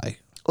all a lie.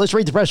 Let's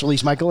read the press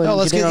release, Michael.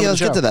 Let's get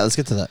to that. Let's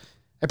get to that.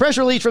 A press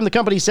release from the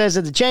company says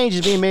that the change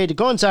is being made to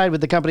coincide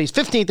with the company's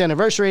 15th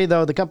anniversary,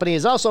 though the company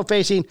is also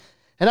facing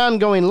an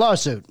ongoing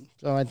lawsuit.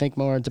 So I think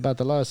more it's about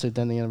the lawsuit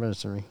than the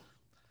anniversary.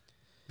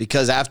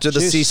 Because after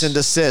the cease and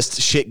desist,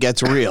 shit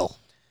gets real.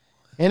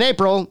 In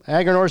April,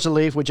 Agron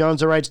Leaf, which owns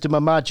the rights to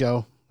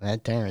Mombacho,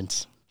 that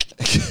Terrence,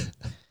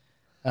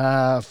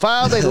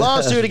 filed a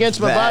lawsuit against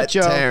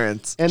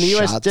Mombacho in the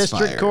U.S.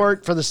 District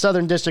Court for the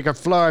Southern District of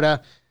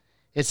Florida.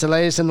 It's the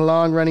latest in the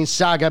long-running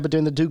saga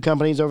between the two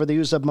companies over the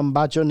use of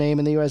Mombacho name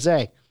in the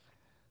USA.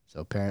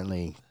 So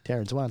apparently,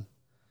 Terrence won.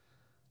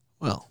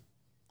 Well,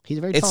 he's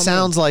a very. It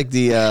sounds like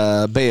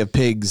the Bay of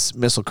Pigs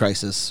missile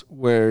crisis,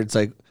 where it's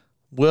like,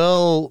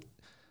 well,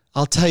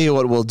 I'll tell you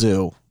what we'll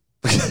do.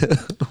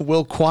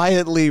 We'll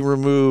quietly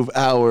remove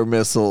our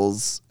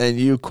missiles, and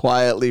you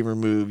quietly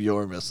remove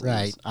your missiles.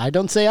 Right. I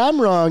don't say I'm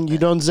wrong. You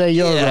don't say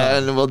you're wrong.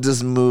 And we'll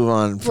just move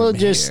on from We'll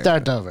just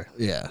start over.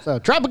 Yeah. So,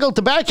 Tropical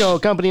Tobacco, a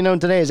company known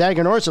today as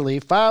Agron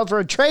Leaf, filed for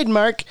a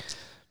trademark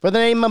for the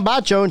name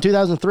Mombacho in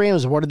 2003 and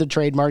was awarded the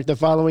trademark the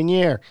following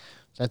year.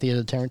 Is that the year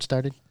that Terrence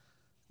started?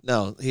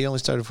 No, he only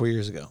started 4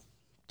 years ago.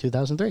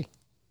 2003.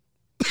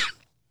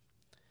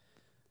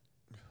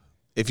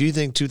 If you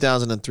think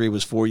 2003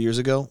 was 4 years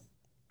ago,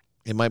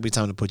 it might be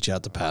time to put you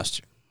out to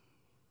pasture.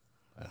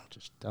 I'm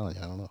just telling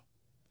you, I don't know.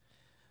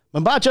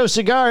 Mombacho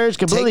Cigars,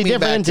 completely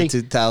different. Take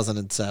me back to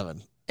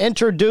 2007.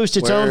 Introduced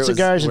its own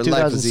cigars in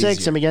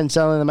 2006 and began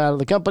selling them out of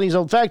the company's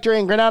old factory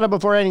in Granada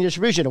before adding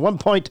distribution. At one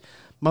point,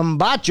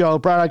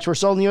 Mombacho products were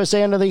sold in the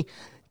USA under the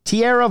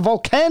Tierra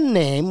Volcan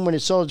name when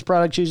it sold its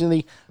products using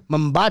the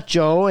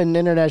Mombacho in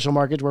international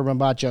markets where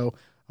Mombacho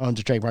owns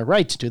the trademark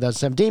rights. In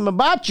 2017,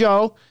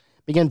 Mombacho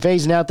began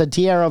phasing out the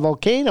Tierra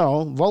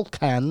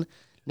Volcan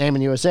name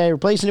in the USA,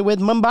 replacing it with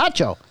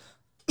Mombacho.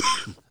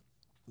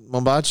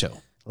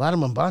 Mombacho. A lot of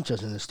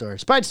Mombachos in this story.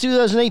 Despite its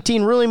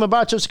 2018 ruling,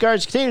 Mombacho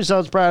Cigars continue to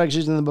sell its products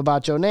using the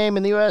Mombacho name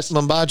in the U.S.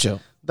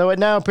 Mombacho. Though it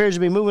now appears to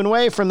be moving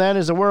away from that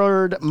as the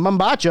word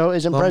Mombacho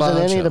isn't present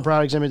in any of the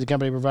products image the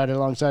company provided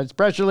alongside its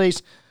press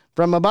release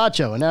from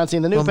Mombacho,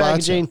 announcing the new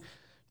packaging.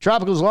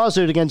 Tropical's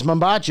lawsuit against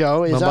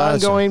Mombacho is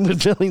ongoing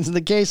with fillings in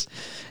the case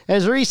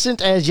as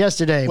recent as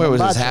yesterday. Where was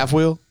this, half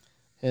wheel?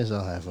 It's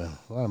all half wheel.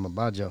 A lot of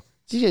Mombacho.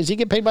 Does he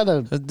get paid by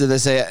the... Did they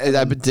say...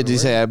 Did he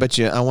say, I bet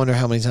you... I wonder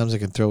how many times I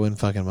can throw in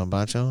fucking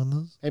Mombacho on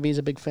those? Maybe he's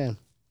a big fan.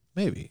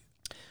 Maybe.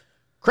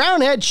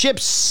 Crown Head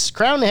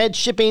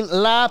shipping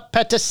La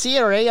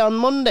Patisserie on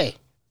Monday.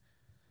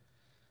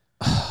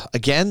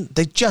 Again?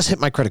 They just hit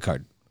my credit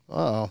card.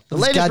 Uh-oh. The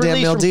latest goddamn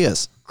Mel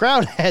Diaz.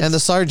 Crown Head. And the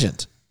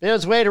Sergeant. On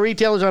its way to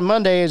retailers on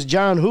Monday as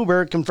John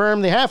Huber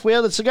confirmed the half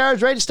wheel that cigar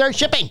is ready to start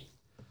shipping.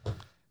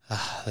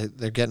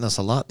 They're getting us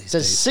a lot these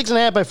days. It says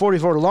 6.5 by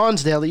 44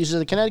 Lonsdale. It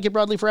uses a Connecticut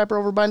broadleaf wrapper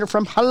overbinder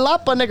from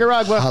Jalapa,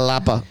 Nicaragua.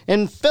 Jalapa.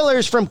 And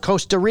fillers from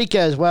Costa Rica,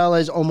 as well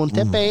as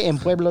Omontepe and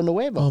Pueblo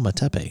Nuevo.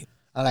 Omontepe.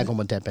 I like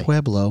Omontepe.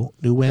 Pueblo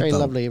Nuevo. Very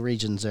lovely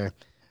regions there.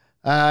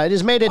 It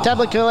is made at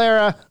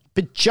Tabacalera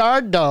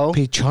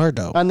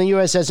Pichardo on the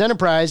USS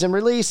Enterprise and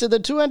released at the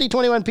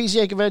 2021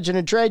 PCA Convention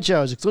and Trade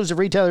Shows. Exclusive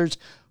retailers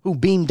who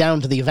beamed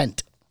down to the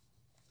event.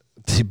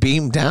 They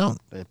beamed down?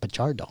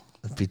 Pichardo.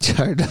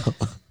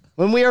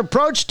 When we were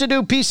approached to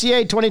do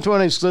PCA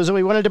 2021 exclusive,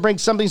 we wanted to bring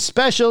something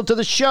special to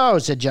the show,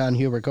 said John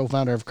Huber,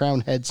 co-founder of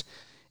Crown Heads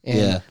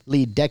and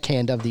lead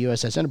deckhand of the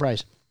USS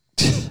Enterprise.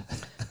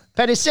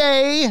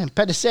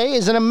 Patisserie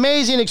is an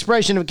amazing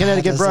expression of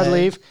Connecticut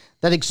broadleaf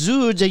that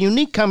exudes a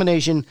unique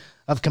combination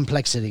of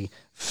complexity,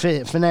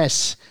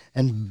 finesse,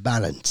 and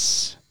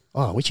balance.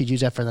 Oh, we should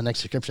use that for the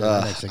next description.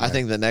 I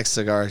think the next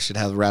cigar should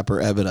have Rapper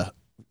Ebida.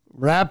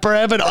 Rapper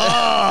Ebida.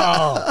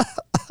 Oh!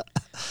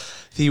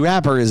 The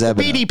rapper is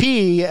Ebida.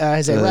 BDP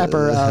has a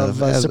rapper of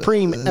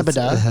Supreme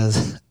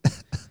Ebida.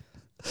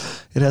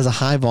 It has a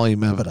high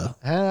volume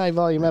EBITDA. High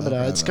volume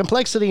EBITDA. It's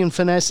complexity and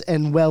finesse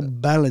and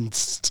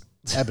well-balanced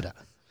EBITDA.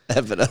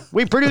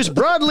 We produce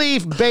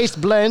broadleaf-based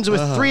blends with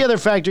 3 other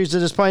factories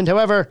at this point.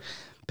 However,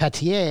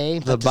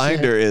 Patier... The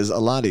binder is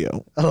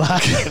Eladio.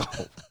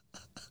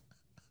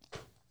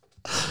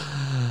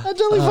 That's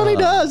only funny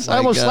to us. I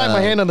almost slapped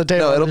my hand on the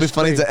table. No, it'll be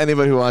funny to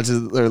anybody who watches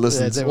or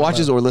listens,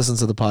 or listens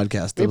to the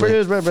podcast. We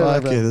produce...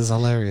 Fuck it, this is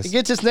hilarious. It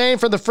gets its name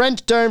from the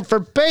French term for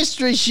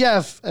pastry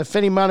chef, a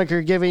fitting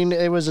moniker giving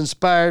it was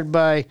inspired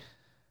by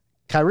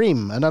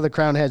Karim, another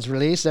Crown Heads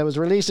release that was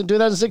released in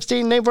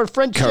 2016, named for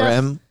French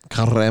chef.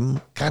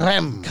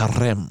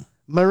 Carême.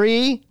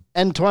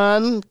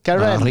 Marie-Antoine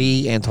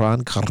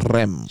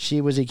Carême. She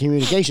was a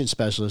communication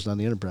specialist on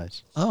the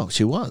Enterprise. Oh,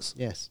 she was.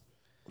 Yes.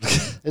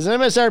 There's an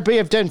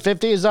MSRP of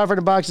 $10.50 is offered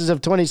in boxes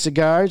of 20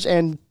 cigars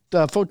and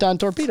photon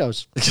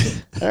torpedoes.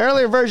 An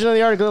earlier version of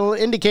the article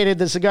indicated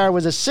the cigar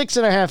was a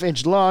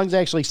 6.5-inch long. It's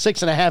actually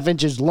 6.5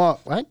 inches long.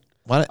 What?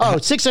 Oh,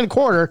 6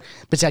 1/4, but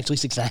it's actually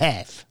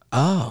 6.5.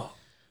 Oh.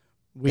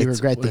 We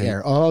regret the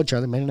error. Oh,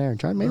 Charlie made an error.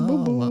 Charlie made a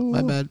boo-boo.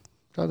 My bad.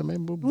 Charlie made a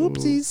boo-boo.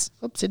 Oopsies.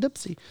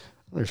 Oopsie-doopsie.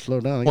 I'm going to slow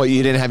down. What,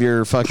 you didn't have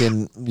your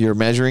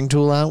measuring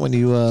tool out when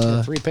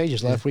you... 3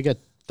 pages left. We got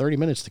 30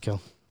 minutes to kill.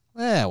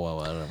 Yeah,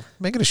 well, I don't know.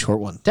 Make it a short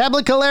one.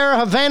 Tabacalera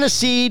Havana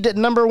Seed,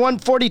 number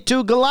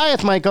 142,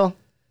 Goliath, Michael.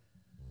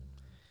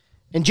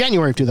 In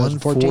January of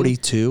 2014.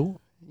 142?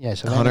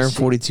 Yes.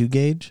 142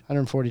 gauge?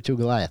 142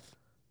 Goliath.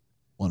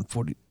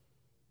 140.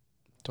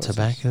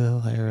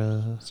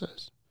 Tabacalera.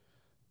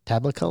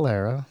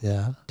 Tabacalera.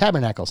 Yeah.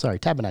 Tabernacle.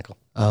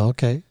 Oh,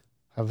 okay.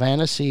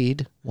 Havana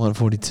Seed.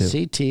 142.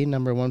 CT,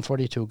 number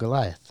 142,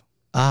 Goliath.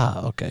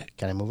 Ah, okay.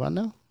 Can I move on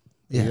now?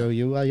 Yeah.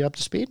 You up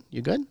to speed?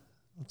 You good?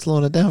 I'm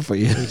slowing it down for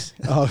you.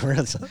 Oh,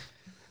 really?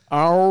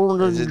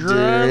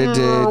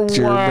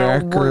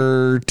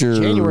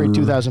 January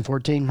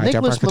 2014,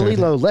 Nicholas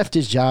Melillo left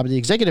his job as the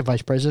executive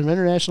vice president of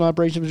international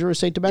operations of Real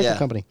Estate Tobacco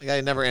Company. The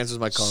guy never answers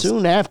my calls.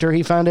 Soon after,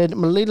 he founded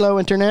Melillo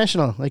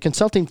International, a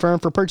consulting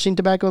firm for purchasing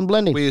tobacco and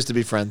blending. We used to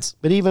be friends.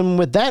 But even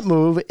with that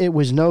move, it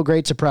was no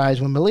great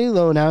surprise when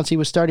Melillo announced he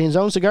was starting his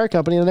own cigar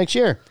company the next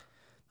year.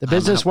 The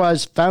business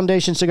was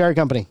Foundation Cigar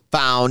Company.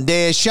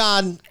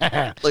 Foundation. Look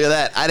at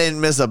that. I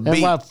didn't miss a beat.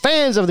 And while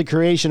fans of the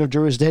creation of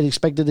Drew's Dead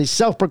expected the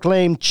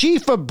self-proclaimed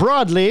chief of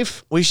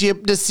broadleaf. We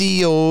shipped the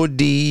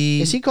COD.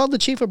 Is he called the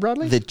chief of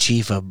broadleaf? The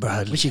chief of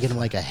broadleaf. We should get him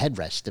like a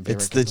headrest.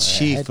 It's the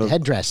chief of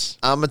headdress.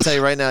 I'm going to tell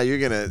you right now,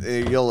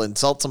 you'll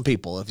insult some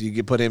people if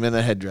you put him in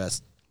a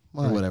headdress.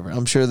 Or whatever.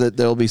 I'm sure that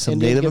there'll be some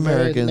Native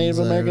Americans. Native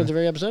Americans are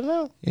very upset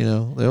now. You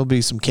know, there'll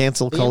be some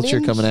cancel culture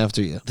Indians? coming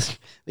after you.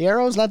 The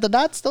arrows, not the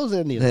dots. Those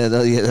Indians.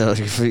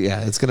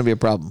 Yeah, it's going to be a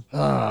problem.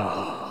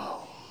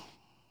 Oh,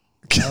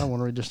 I don't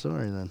want to read the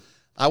story then.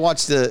 I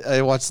watched the.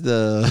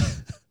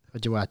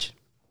 What'd you watch?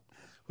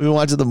 We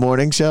watched the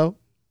morning show,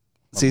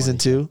 season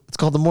 2. It's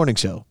called The Morning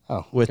Show.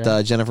 Oh, with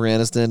Jennifer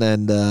Aniston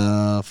and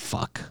Oh,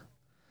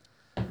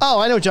 I know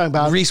what you're talking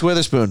about. Reese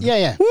Witherspoon.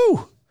 Yeah.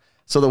 Woo!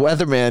 So the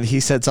weatherman, he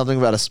said something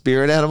about a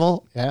spirit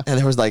animal, and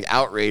there was like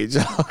outrage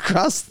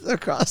across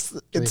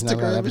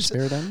Instagram.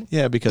 Spirit animal?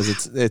 Yeah, because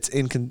it's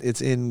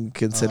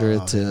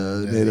inconsiderate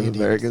to Native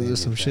Americans or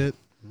some shit,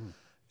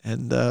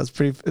 and it's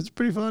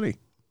pretty funny.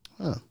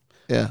 Oh.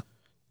 Yeah.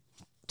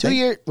 2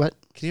 years. What?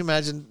 Can you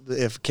imagine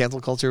if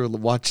cancel culture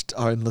watched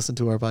and listened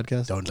to our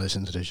podcast? Don't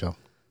listen to the show.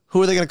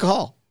 Who are they going to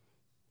call?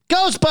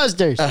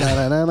 Ghostbusters.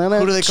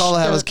 Who do they call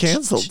that was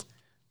canceled?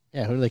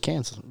 Yeah, who do they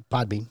cancel?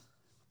 Podbean.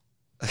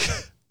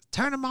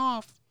 Turn them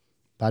off.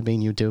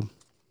 Podbean, YouTube.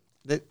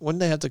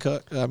 Wouldn't they have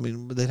to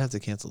they'd have to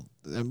cancel.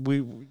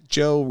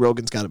 Joe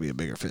Rogan's got to be a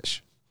bigger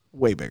fish.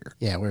 Way bigger.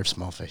 Yeah, we're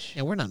small fish.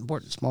 Yeah, we're not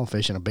important. Small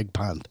fish in a big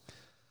pond.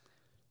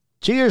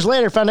 2 years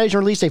later, Foundation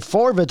released a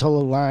 4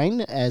 Vitola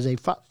line as a...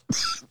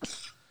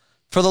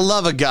 For the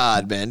love of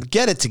God, man,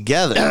 get it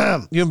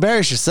together. You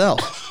embarrass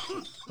yourself.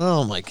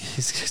 Oh, my...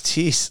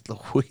 Jeez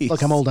Louise.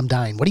 Look, I'm old. I'm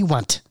dying. What do you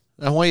want?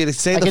 I want you to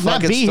say the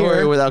fucking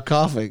story without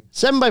coughing.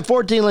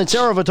 7x14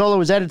 Lancero Vitola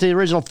was added to the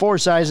original 4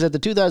 sizes at the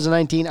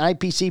 2019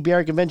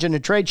 IPCPR Convention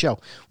and Trade Show,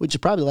 which is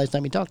probably the last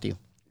time we talked to you.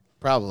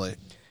 Probably.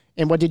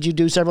 And what did you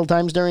do several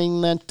times during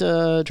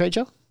that trade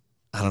show?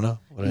 I don't know.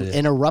 What I did.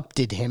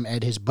 Interrupted him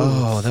at his booth.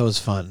 Oh, that was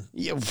fun.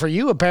 For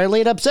you, apparently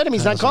it upset him.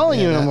 He's not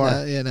calling you anymore.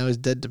 Now he's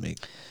dead to me.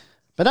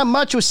 But not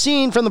much was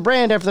seen from the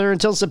brand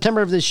until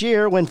September of this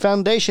year when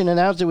Foundation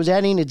announced it was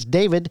adding its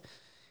David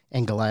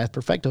and Goliath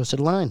Perfectos to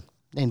the line,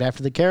 named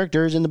after the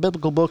characters in the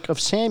biblical book of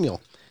Samuel.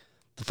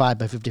 The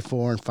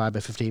 5x54 and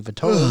 5x58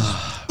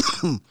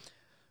 Vitolas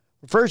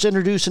were first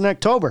introduced in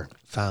October.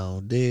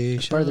 Foundation.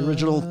 As part of the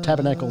original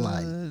Tabernacle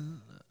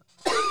line.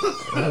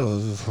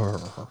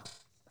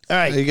 All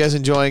right. Are you guys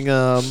enjoying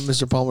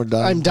Mr. Palmer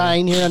dying? I'm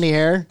dying here on the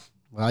air.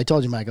 Well, I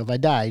told you, Michael, if I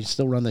die, you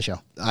still run the show.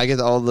 I get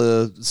all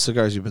the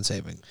cigars you've been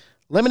saving.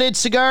 Limited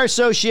Cigar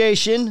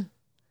Association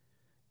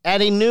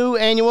adding new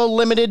annual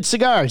limited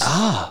cigars.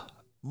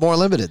 More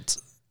limited.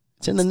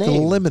 It's in the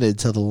name. Limited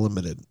to the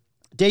limited.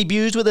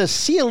 Debuts with a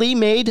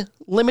CLE-made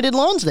limited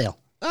Lonsdale.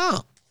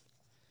 Oh,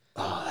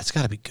 it's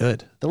got to be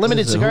good. The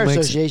Limited Cigar Who makes it?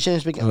 Association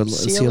has become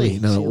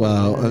CLE. No,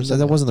 wow.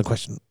 That wasn't the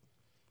question.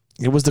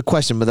 It was the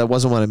question, but that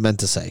wasn't what I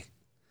meant to say.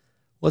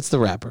 What's the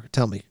wrapper?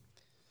 Tell me.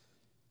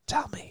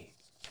 Tell me.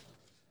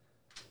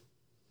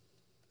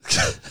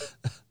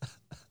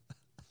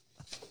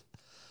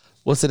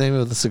 What's the name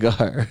of the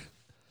cigar?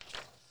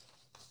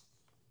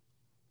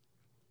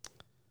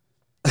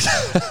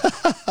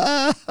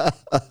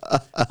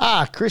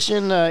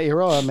 Christian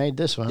Iroa made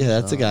this one. Yeah,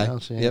 that's the guy.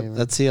 LCA. Yep,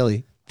 that's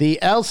CLE. The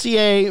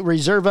LCA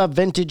Reserva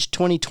Vintage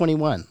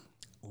 2021.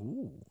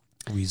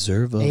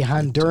 Reserve. A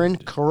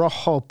Honduran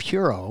Corojo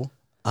Puro.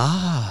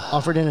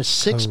 Offered in a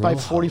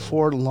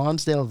 6x44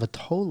 Lonsdale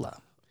Vitola.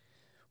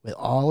 With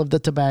all of the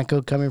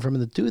tobacco coming from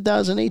the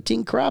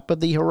 2018 crop of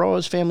the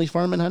Heroes family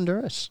farm in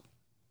Honduras.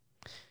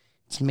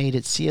 It's made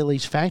at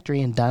CLE's factory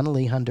in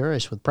Donnelly,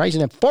 Honduras, with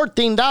pricing at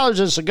 $14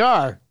 a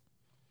cigar.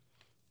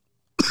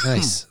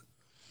 Nice.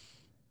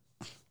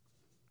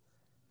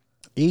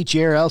 Each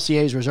year,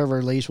 LCA's Reserva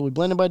release will be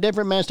blended by a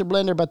different master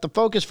blender, but the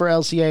focus for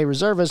LCA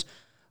Reservas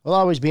will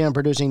always be on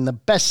producing the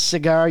best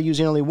cigar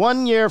using only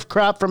 1 year of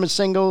crop from a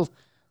single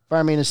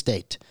farming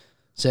estate,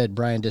 said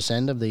Brian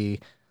Descend of the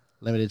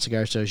Limited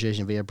Cigar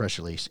Association via press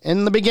release.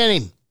 In the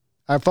beginning,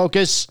 our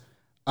focus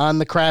on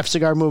the craft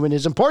cigar movement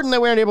is important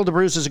that we aren't able to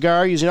produce a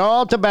cigar using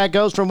all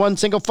tobaccos from one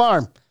single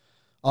farm,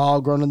 all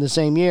grown in the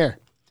same year.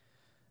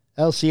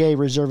 LCA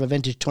Reserva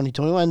Vintage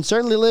 2021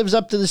 certainly lives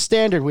up to the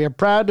standard. We are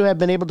proud to have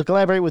been able to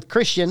collaborate with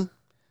Christian,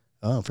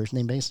 first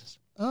name basis,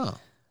 on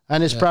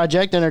this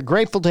project, and are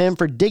grateful to him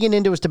for digging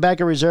into his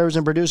tobacco reserves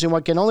and producing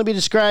what can only be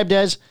described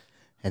as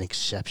an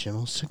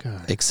exceptional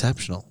cigar.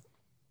 Exceptional.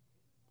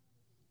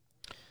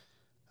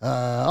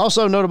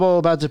 Also notable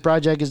about this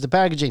project is the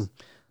packaging.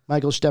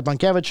 Michael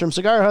Stepankevich from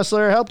Cigar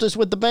Hustler helped us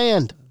with the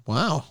band.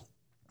 Wow.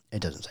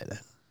 It doesn't say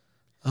that.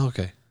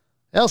 Okay.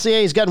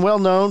 LCA has gotten well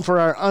known for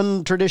our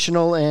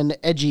untraditional and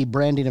edgy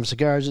branding of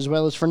cigars, as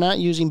well as for not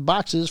using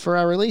boxes for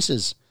our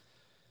releases,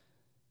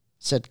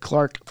 said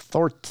Clark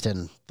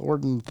Thornton. Hey,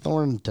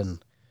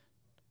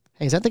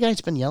 is that the guy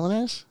that's been yelling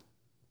at us?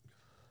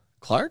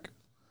 Clark?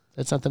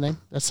 That's not the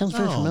name? That sounds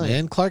very familiar.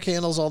 Man, Clark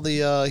handles all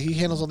the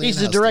He's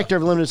the director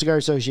of Limited Cigar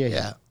Association.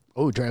 Yeah.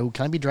 Oh,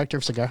 can I be director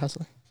of Cigar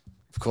Hustler?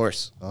 Of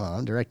course. Oh,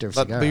 I'm director of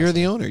Cigar But you're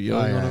the Hustler. owner. You're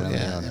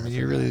I mean,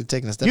 you're really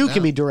taking a step You down.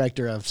 can be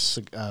director of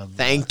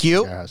Thank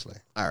you. Cigar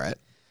Hustler. All right.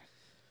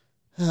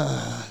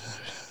 I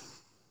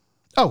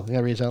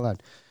gotta read this out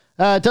loud.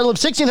 A total of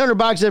 1,600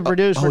 boxes have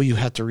produced. You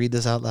have to read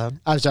this out loud?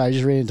 I'm sorry, I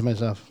just read it to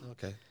myself.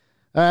 Okay.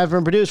 Have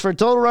been produced for a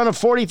total run of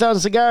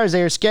 40,000 cigars.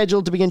 They are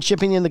scheduled to begin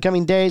shipping in the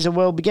coming days and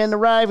will begin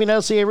arriving at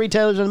LCA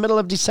retailers in the middle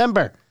of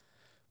December,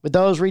 with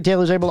those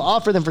retailers able to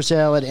offer them for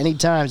sale at any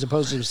time as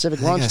opposed to a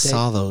specific launch I date.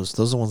 saw those.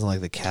 Those are the ones in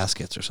like the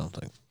caskets or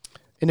something.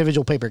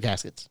 Individual paper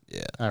caskets.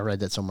 Yeah. I read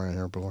that somewhere in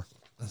here before.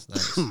 That's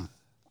nice.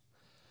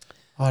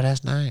 Oh,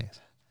 that's nice.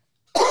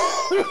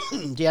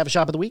 Do you have a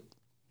shop of the week?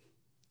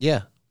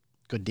 Yeah.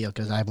 Good deal,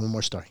 because I have one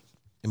more story.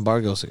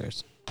 Embargo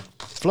cigars.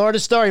 Florida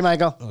story,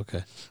 Michael.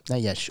 Okay.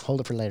 Not yet.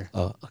 Hold it for later.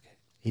 Oh, okay.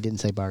 He didn't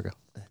say Bargo.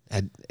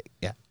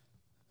 Yeah.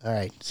 All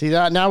right. See,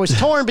 now it's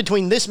torn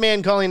between this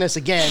man calling us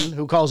again,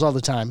 who calls all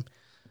the time,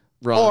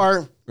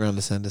 Ron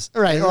DeSantis.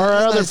 Right, or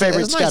our other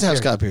favorite, it's nice to have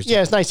Scott Scott Pierce.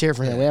 Yeah, it's nice to hear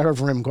from him. We haven't heard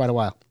from him in quite a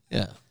while.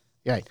 Yeah.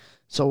 Right.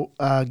 So,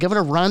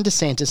 Governor Ron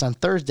DeSantis on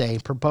Thursday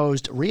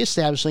proposed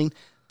reestablishing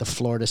the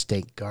Florida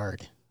State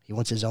Guard. He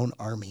wants his own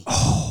army.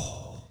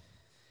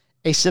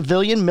 A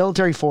civilian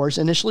military force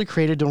initially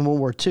created during World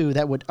War II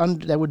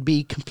that would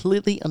be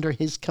completely under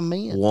his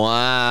command.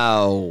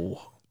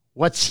 Wow.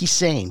 What's he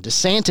saying?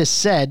 DeSantis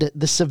said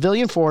the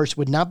civilian force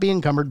would not be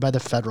encumbered by the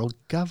federal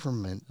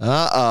government.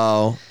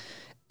 Uh-oh.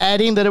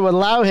 Adding that it would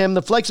allow him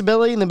the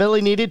flexibility and the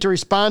ability needed to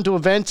respond to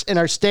events in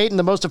our state in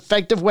the most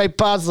effective way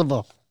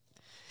possible.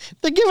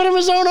 They're giving him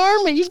his own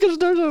army. He's going to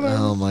start his own army.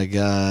 Oh, my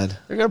God.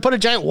 They're going to put a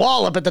giant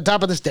wall up at the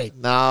top of the state.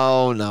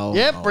 No.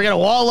 Yep, we're going to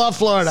wall off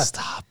Florida.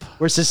 Stop.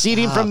 We're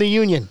seceding from the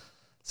Union.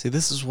 See,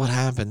 this is what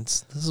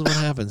happens.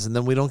 And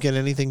then we don't get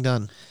anything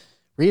done.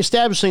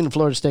 Reestablishing the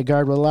Florida State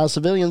Guard will allow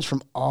civilians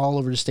from all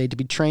over the state to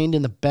be trained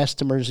in the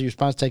best emergency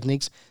response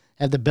techniques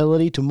and have the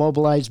ability to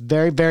mobilize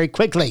very, very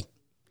quickly.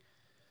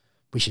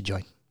 We should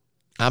join.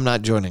 I'm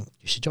not joining.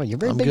 You should join. You're a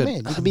very I'm big good.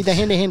 man. You can be the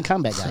hand-to-hand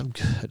combat guy. I'm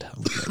good.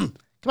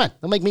 Come on,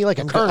 they'll make me like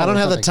a colonel. I don't or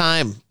have the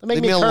something. time. Make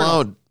Leave me me a colonel.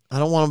 alone. I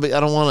don't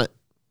want it.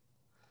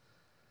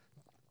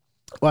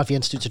 Well, if he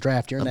institutes a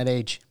draft, you're in that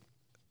age.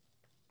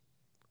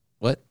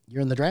 What?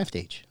 You're in the draft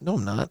age. No,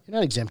 I'm not. You're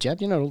not exempt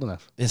yet. You're not old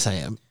enough. Yes, I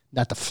am.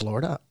 Not the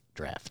Florida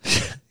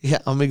draft. Yeah,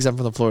 I'm exempt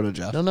from the Florida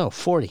job. No,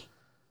 40.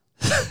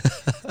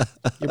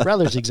 Your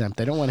brother's exempt.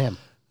 They don't want him.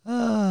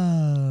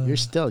 You're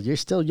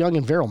still young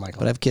and virile,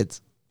 Michael. But I have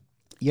kids.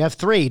 You have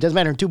 3. It doesn't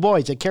matter. 2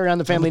 boys. They carry on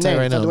the family name.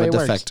 Right That's now, the way I'm it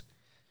gonna works. defect.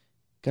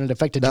 Going to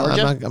defect to No,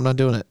 Georgia? I'm not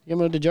doing it. You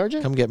move to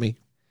Georgia? Come get me.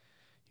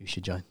 You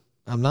should join.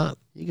 I'm not.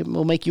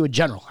 We'll make you a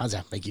general. How's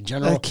that? Make you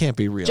general? That can't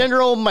be real.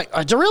 General Mike.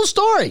 It's a real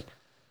story.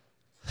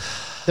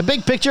 The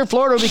big picture,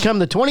 Florida will become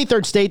the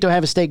 23rd state to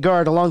have a state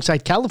guard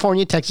alongside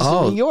California, Texas,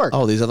 and New York.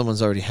 Oh, these other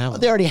ones already have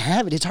them. They already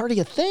have it. It's already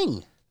a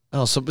thing.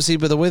 Oh, so see,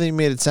 but the way they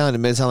made it sound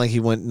like he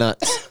went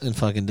nuts and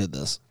fucking did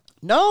this.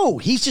 No,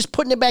 he's just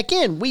putting it back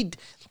in.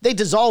 They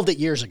dissolved it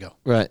years ago.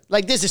 Right.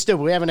 Like, this is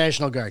stupid. We have a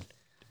National Guard.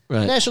 Right.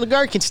 The National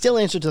Guard can still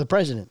answer to the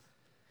president.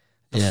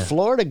 The Yeah.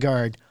 Florida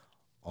Guard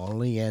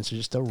only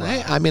answers to Ron.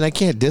 I mean, I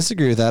can't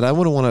disagree with that. I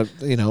wouldn't want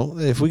to,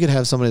 if we could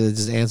have somebody that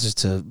just answers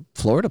to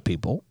Florida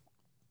people.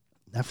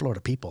 Not Florida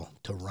people,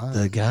 to Ron.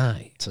 The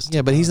guy. Just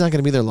Yeah, but he's not going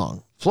to be there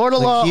long. Florida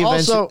law he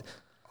also.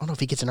 Oh no, if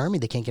he gets an army,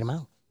 they can't get him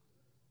out.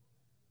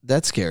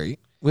 That's scary.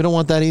 We don't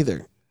want that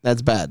either.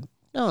 That's bad.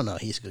 No,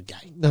 he's a good guy.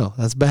 No,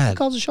 that's bad. He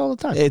calls the show all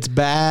the time. It's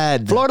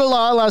bad. Florida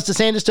law allows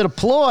DeSantis to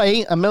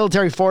deploy a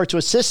military force to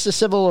assist the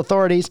civil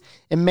authorities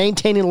in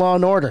maintaining law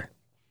and order.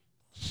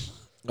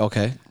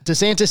 Okay.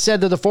 DeSantis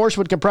said that the force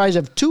would comprise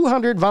of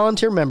 200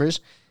 volunteer members.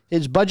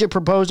 His budget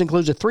proposed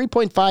includes a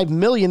 $3.5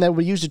 million that will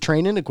be used to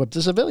train and equip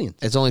the civilians.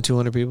 It's only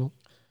 200 people?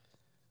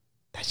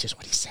 That's just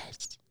what he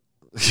says.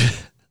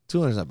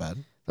 200 is not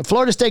bad. The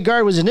Florida State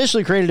Guard was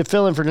initially created to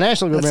fill in for the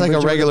national That's government.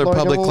 like a regular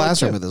public government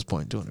classroom too. at this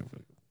point. 200.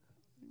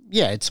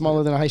 Yeah, it's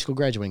smaller than a high school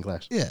graduating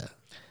class.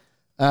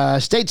 Yeah.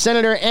 State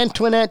Senator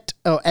Annette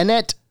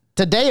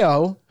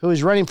Taddeo, who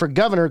is running for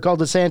governor, called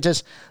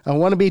DeSantis a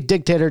wannabe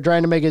dictator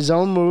trying to make his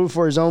own move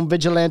for his own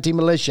vigilante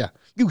militia.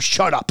 You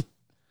shut up.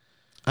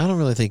 I don't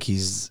really think he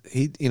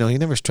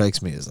never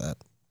strikes me as that.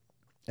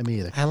 Me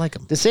either. I like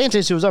him.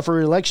 DeSantis, who is up for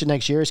re-election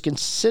next year, is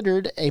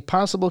considered a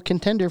possible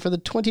contender for the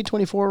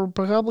 2024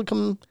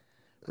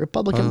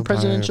 Republican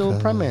presidential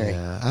primary.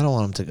 Yeah, I don't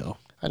want him to go.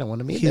 I don't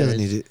want him either. He doesn't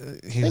need it.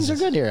 Things are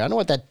good here. I don't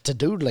want that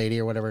to-do lady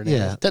or whatever it is.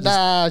 Yeah.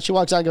 Ta-da! She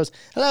walks out and goes,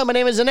 "Hello, my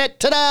name is Annette.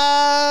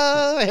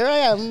 Ta-da! Here I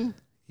am."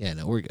 Yeah,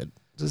 no, we're good.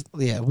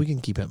 We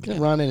can keep him.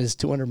 Ron and his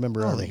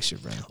 200-member I army. think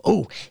should run.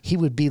 Oh, he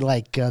would be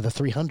like the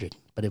 300,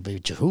 but it'd be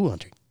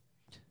 200.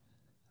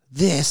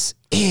 This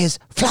is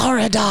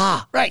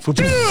Florida. Right.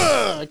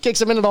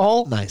 Kicks him into the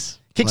hole. Nice.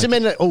 Kicks him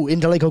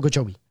into Lake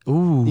Okeechobee.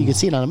 Ooh. You can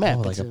see it on a map.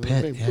 Oh, like It's a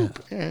pit,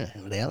 yeah.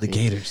 Yeah, The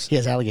gators. He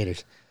has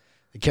alligators.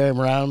 They carry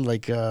him around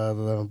like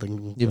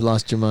the You've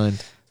lost your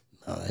mind.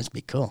 Oh, that'd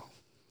be cool.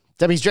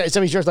 Somebody's dressed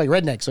like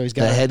redneck, so he's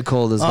got The head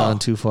cold has gone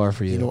too far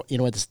for you. You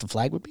know what the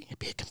flag would be? It'd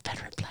be a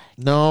Confederate flag.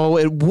 No,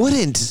 it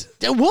wouldn't.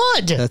 It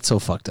would. That's so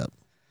fucked up.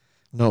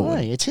 No, Why?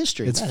 It's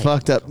history. it's That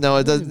fucked up. No,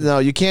 it does. No,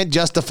 you can't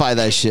justify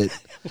that shit.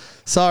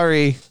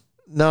 Sorry.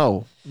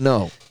 No.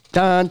 Dun,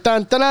 dun,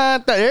 dun,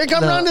 dun, dun. Here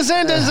comes Ron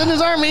DeSantis and his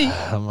army.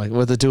 I'm like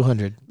with the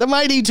 200. The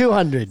mighty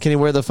 200. Can he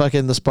wear the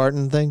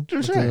Spartan thing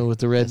Sure. with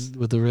the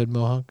red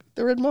mohawk?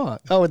 The red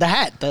mohawk. Oh, with the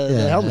hat,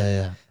 the helmet.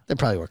 Yeah. They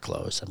probably wear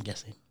clothes, I'm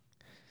guessing.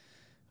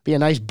 Be a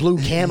nice blue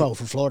camo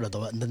for Florida,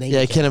 the Navy.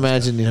 Yeah, I can't camo.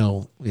 imagine.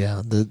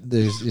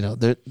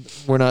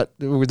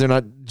 They're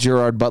not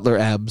Gerard Butler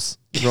abs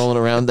rolling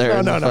around there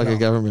in the fucking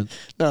government.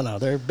 No,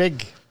 they're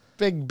big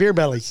beer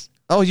bellies.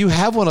 Oh, you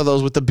have one of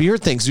those with the beer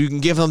thing, so you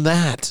can give them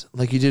that,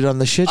 like you did on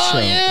the shit show.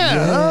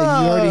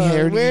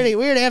 Yeah. You We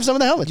already have some of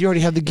the helmets. You already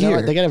have the You know gear.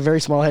 what? They got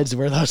very small heads to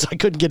wear those. I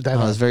couldn't get that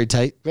Oh, on. it's very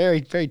tight.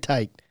 Very, very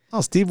tight.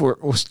 Oh, Steve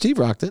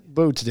rocked it.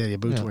 Boots,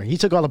 were. He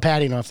took all the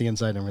padding off the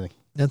inside and everything.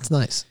 That's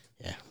nice.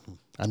 Yeah,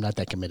 I'm not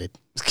that committed.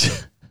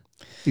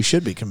 You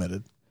should be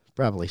committed.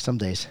 Probably some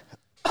days.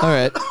 All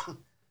right. All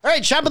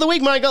right, shop of the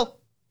week, Michael.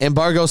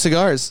 Embargo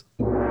Cigars.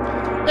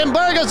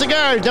 Embargo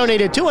Cigars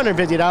donated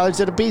 $250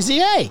 to the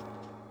PCA.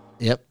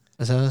 Yep.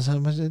 That's how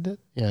much they did?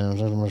 Yeah,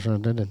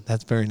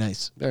 That's very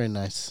nice. very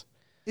nice.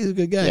 He's a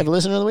good guy. You have a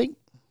listener of the week?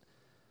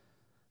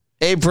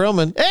 Abe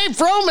Perlman. Hey,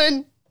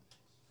 Froman.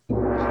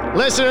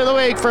 Listener of the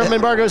week from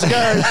Embargo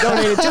Cigars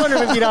donated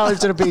 $250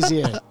 to the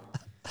PCA.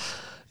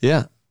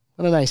 Yeah.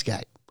 What a nice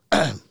guy.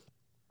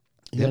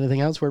 You got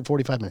anything else? We're at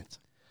 45 minutes.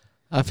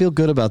 I feel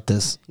good about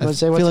this. I wanna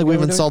say feel what like we're we've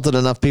doing? insulted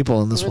enough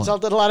people in this We one.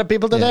 insulted a lot of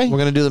people Yeah, today. we're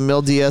going to do the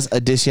Mil Diaz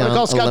Edition. Want to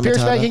call Scott Pierce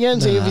back again?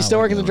 See if he's still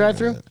working the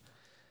drive-thru.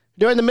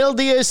 Doing the Mil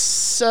Diaz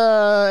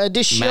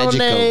Edizione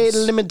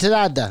Magicos.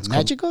 Limitada.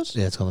 Magicos?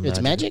 Yeah, it's called the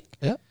It's magic?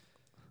 Yeah.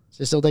 Does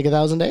it still take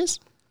 1,000 days?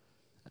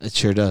 It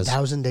sure does.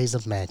 1,000 days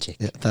of magic.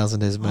 Yeah, 1,000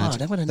 Days of Magic.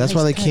 that what a That's nice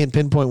why they guy. can't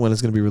pinpoint when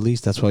it's going to be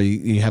released. That's why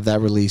you have that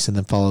release, and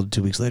then followed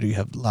 2 weeks later, you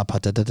have La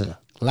Patata.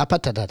 La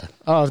Patata.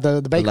 Oh,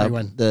 the bakery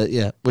one. Which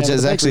Yeah,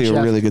 is the actually bakery a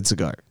chef. really good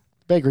cigar.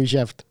 Bakery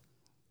chef.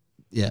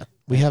 Yeah,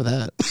 we have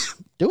that.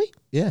 Do we?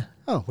 Yeah.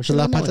 Oh, we So should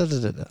La have known it.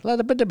 Patata. La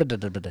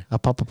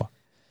Patata. Papa.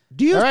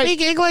 Do you All right.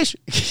 speak English?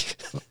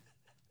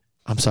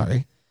 I'm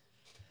sorry.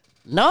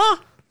 No?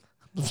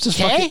 I'm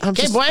just Okay, I'm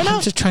okay, just, bueno.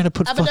 I'm just trying to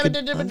put fucking.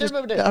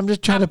 I'm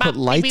just trying to put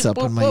lights up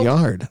in my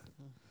yard.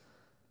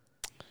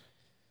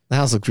 The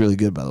house looks really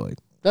good, by the way.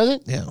 Does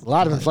it? Yeah. A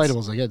lot of Lights.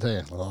 inflatables, I got to tell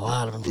you. A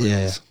lot of inflatables.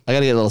 Yeah. I got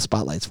to get little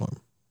spotlights for them.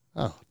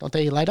 Oh, don't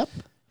they light up?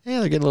 Yeah,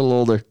 they're getting a little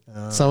older.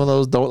 Some of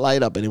those don't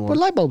light up anymore. Put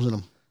light bulbs in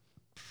them.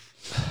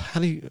 How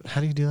do you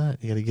do that?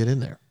 You got to get in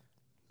there.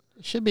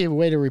 Should be a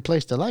way to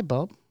replace the light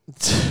bulb.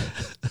 It's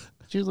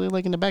usually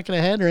like in the back of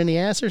the head or in the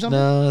ass or something.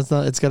 No, it's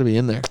not. It's got to be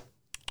in there.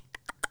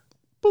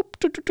 Boop,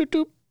 doop, doop,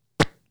 doop,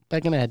 doop.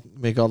 Back in the head.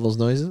 Make all those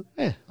noises.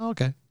 Yeah. Oh,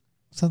 okay,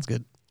 sounds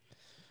good. I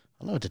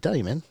don't know what to tell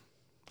you, man.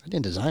 I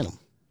didn't design them.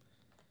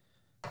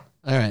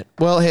 All right.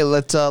 Well, hey,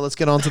 let's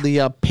get on to the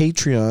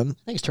Patreon. I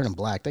think it's turning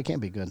black. That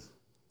can't be good.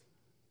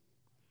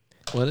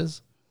 What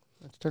is?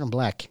 It's turning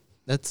black.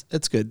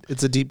 It's good.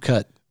 It's a deep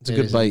cut. It's a It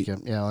good is bite.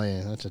 Yeah, oh,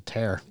 yeah, that's a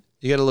tear.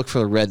 You got to look for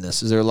the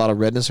redness. Is there a lot of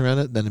redness around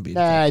it? Then it'd be.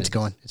 Nah, it's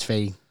going. It's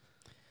fading.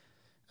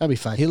 That'll be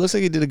fine. He looks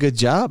like he did a good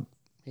job.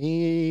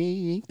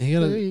 He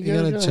got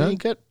a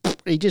chunk?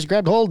 He just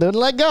grabbed hold, didn't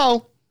let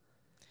go.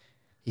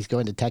 He's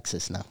going to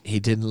Texas now.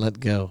 He didn't let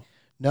go.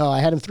 No,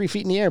 I had him 3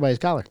 feet in the air by his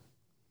collar.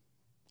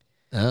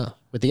 Oh.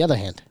 With the other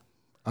hand.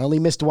 I only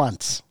missed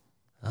once.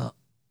 Oh.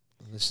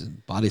 This is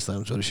body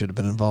slams would have should have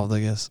been involved,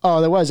 I guess.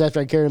 Oh, there was after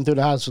I carried him through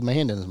the house with my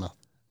hand in his mouth.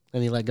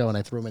 Then he let go and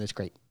I threw him in his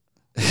crate.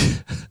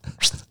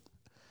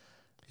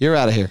 You're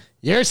out of here.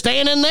 You're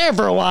staying in there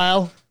for a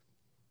while.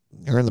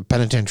 You're in the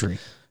penitentiary.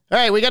 All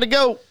right, we got to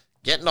go.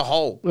 Get in the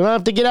hole. We don't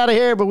have to get out of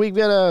here, but we've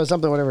got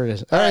something, whatever it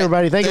is. All right,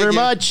 everybody. Thank you very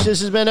much. This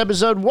has been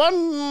episode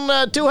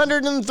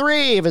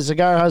 203 of the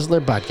Cigar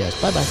Hustler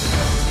Podcast. Bye-bye.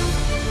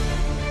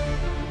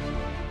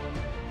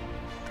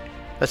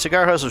 The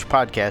Cigar Hustlers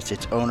Podcast,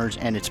 its owners,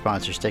 and its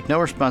sponsors take no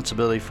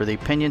responsibility for the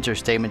opinions or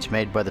statements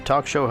made by the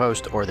talk show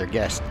host or their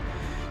guest.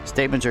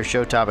 Statements or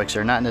show topics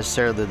are not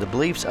necessarily the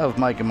beliefs of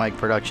Mike and Mike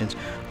Productions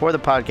or the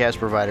podcast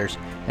providers,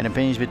 and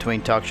opinions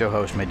between talk show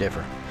hosts may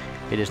differ.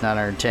 It is not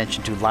our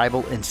intention to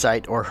libel,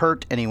 incite, or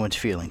hurt anyone's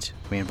feelings.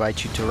 We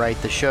invite you to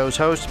write the show's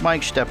host,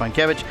 Mike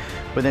Stepankevich,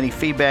 with any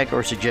feedback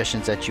or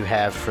suggestions that you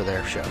have for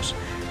their shows.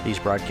 These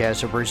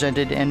broadcasts are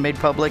presented and made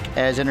public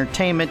as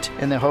entertainment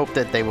in the hope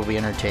that they will be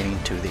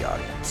entertaining to the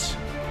audience.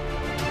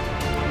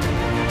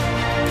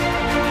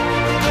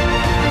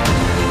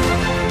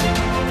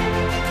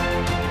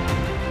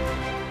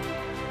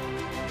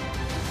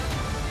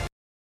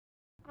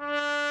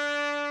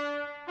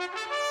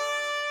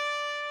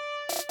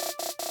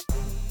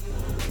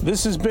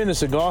 This has been a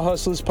Cigar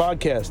Hustlers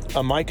Podcast,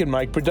 a Mike and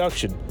Mike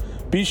production.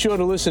 Be sure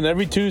to listen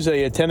every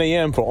Tuesday at 10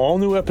 a.m. for all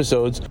new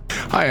episodes.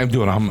 Hi, I'm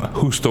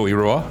Justo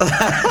Iroa.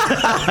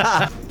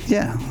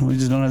 Yeah, we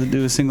just don't have to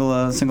do a single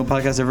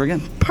podcast ever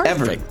again.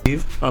 Perfect.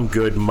 Ever. I'm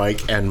good,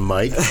 Mike and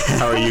Mike.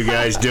 How are you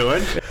guys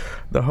doing?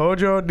 The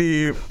Hojo,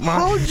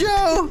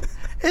 Hojo!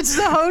 It's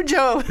the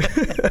Hojo!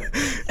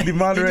 the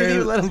moderator. You didn't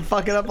even let him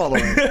fuck it up all the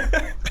way.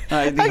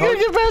 I gotta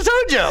get past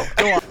Hojo!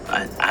 Go on.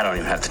 I don't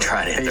even have to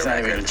try to hit He's the not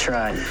record. even gonna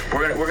try.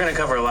 We're gonna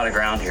cover a lot of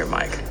ground here,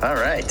 Mike. All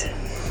right.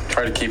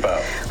 Try to keep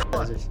up.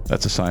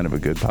 That's a sign of a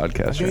good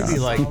podcast. I gave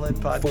you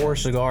like 4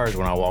 cigars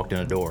when I walked in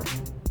the door.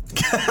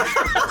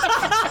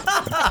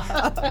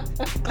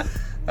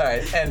 All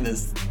right, end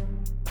this.